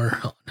bit more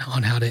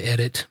on how to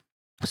edit.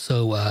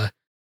 So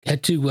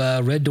head to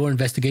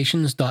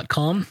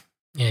reddoorinvestigations.com.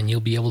 And you'll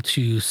be able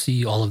to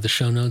see all of the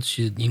show notes.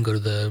 You can go to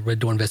the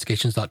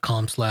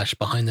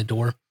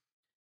reddoorinvestigations.com/behindthedoor,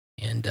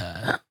 and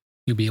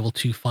you'll be able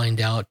to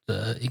find out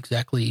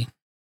exactly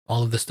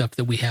all of the stuff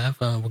that we have.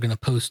 We're going to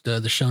post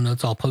the show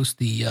notes. I'll post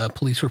the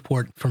police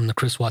report from the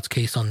Chris Watts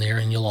case on there,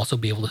 and you'll also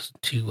be able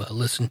to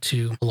listen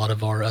to a lot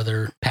of our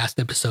other past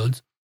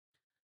episodes.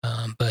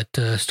 But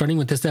starting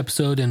with this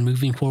episode and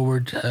moving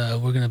forward,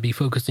 we're going to be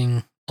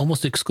focusing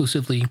almost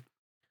exclusively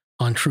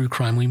on true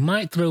crime. We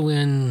might throw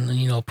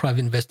in, a private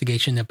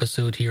investigation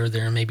episode here or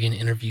there, maybe an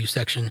interview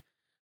section.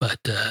 But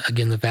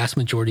again, the vast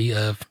majority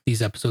of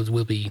these episodes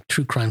will be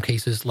true crime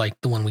cases like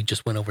the one we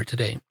just went over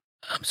today.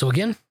 So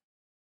again,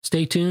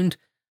 stay tuned.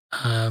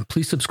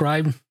 Please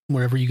subscribe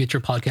wherever you get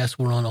your podcasts.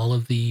 We're on all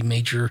of the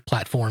major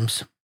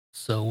platforms.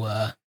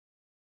 So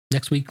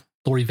next week,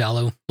 Lori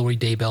Vallow, Lori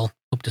Daybell.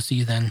 Hope to see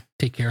you then.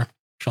 Take care.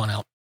 Sean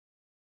out.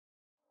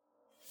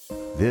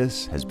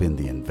 This has been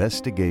The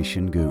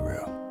Investigation Guru,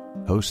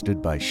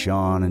 hosted by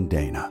Sean and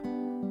Dana.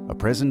 A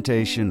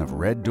presentation of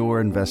Red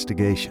Door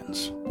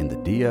Investigations in the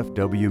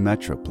DFW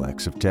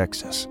Metroplex of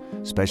Texas,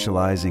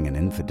 specializing in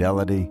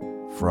infidelity,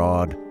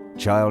 fraud,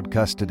 child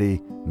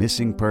custody,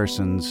 missing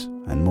persons,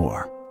 and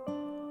more.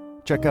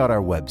 Check out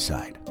our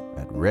website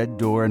at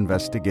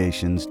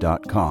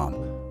reddoorinvestigations.com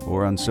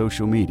or on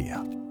social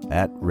media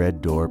at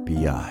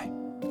RedDoorPI.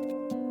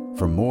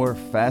 For more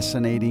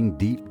fascinating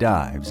deep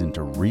dives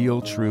into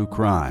real true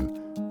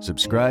crime,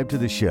 subscribe to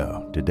the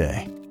show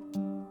today.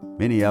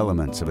 Many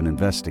elements of an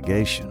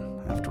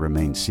investigation have to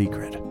remain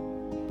secret,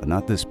 but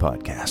not this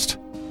podcast.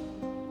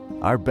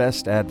 Our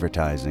best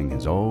advertising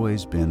has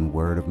always been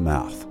word of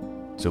mouth,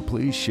 so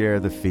please share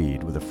the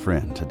feed with a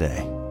friend today.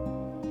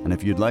 And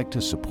if you'd like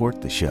to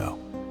support the show,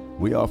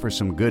 we offer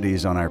some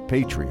goodies on our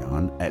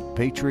Patreon at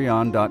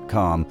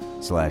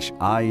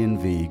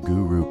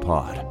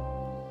patreon.com/INVGuruPod.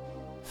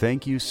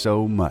 Thank you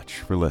so much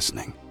for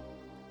listening,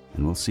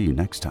 and we'll see you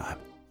next time.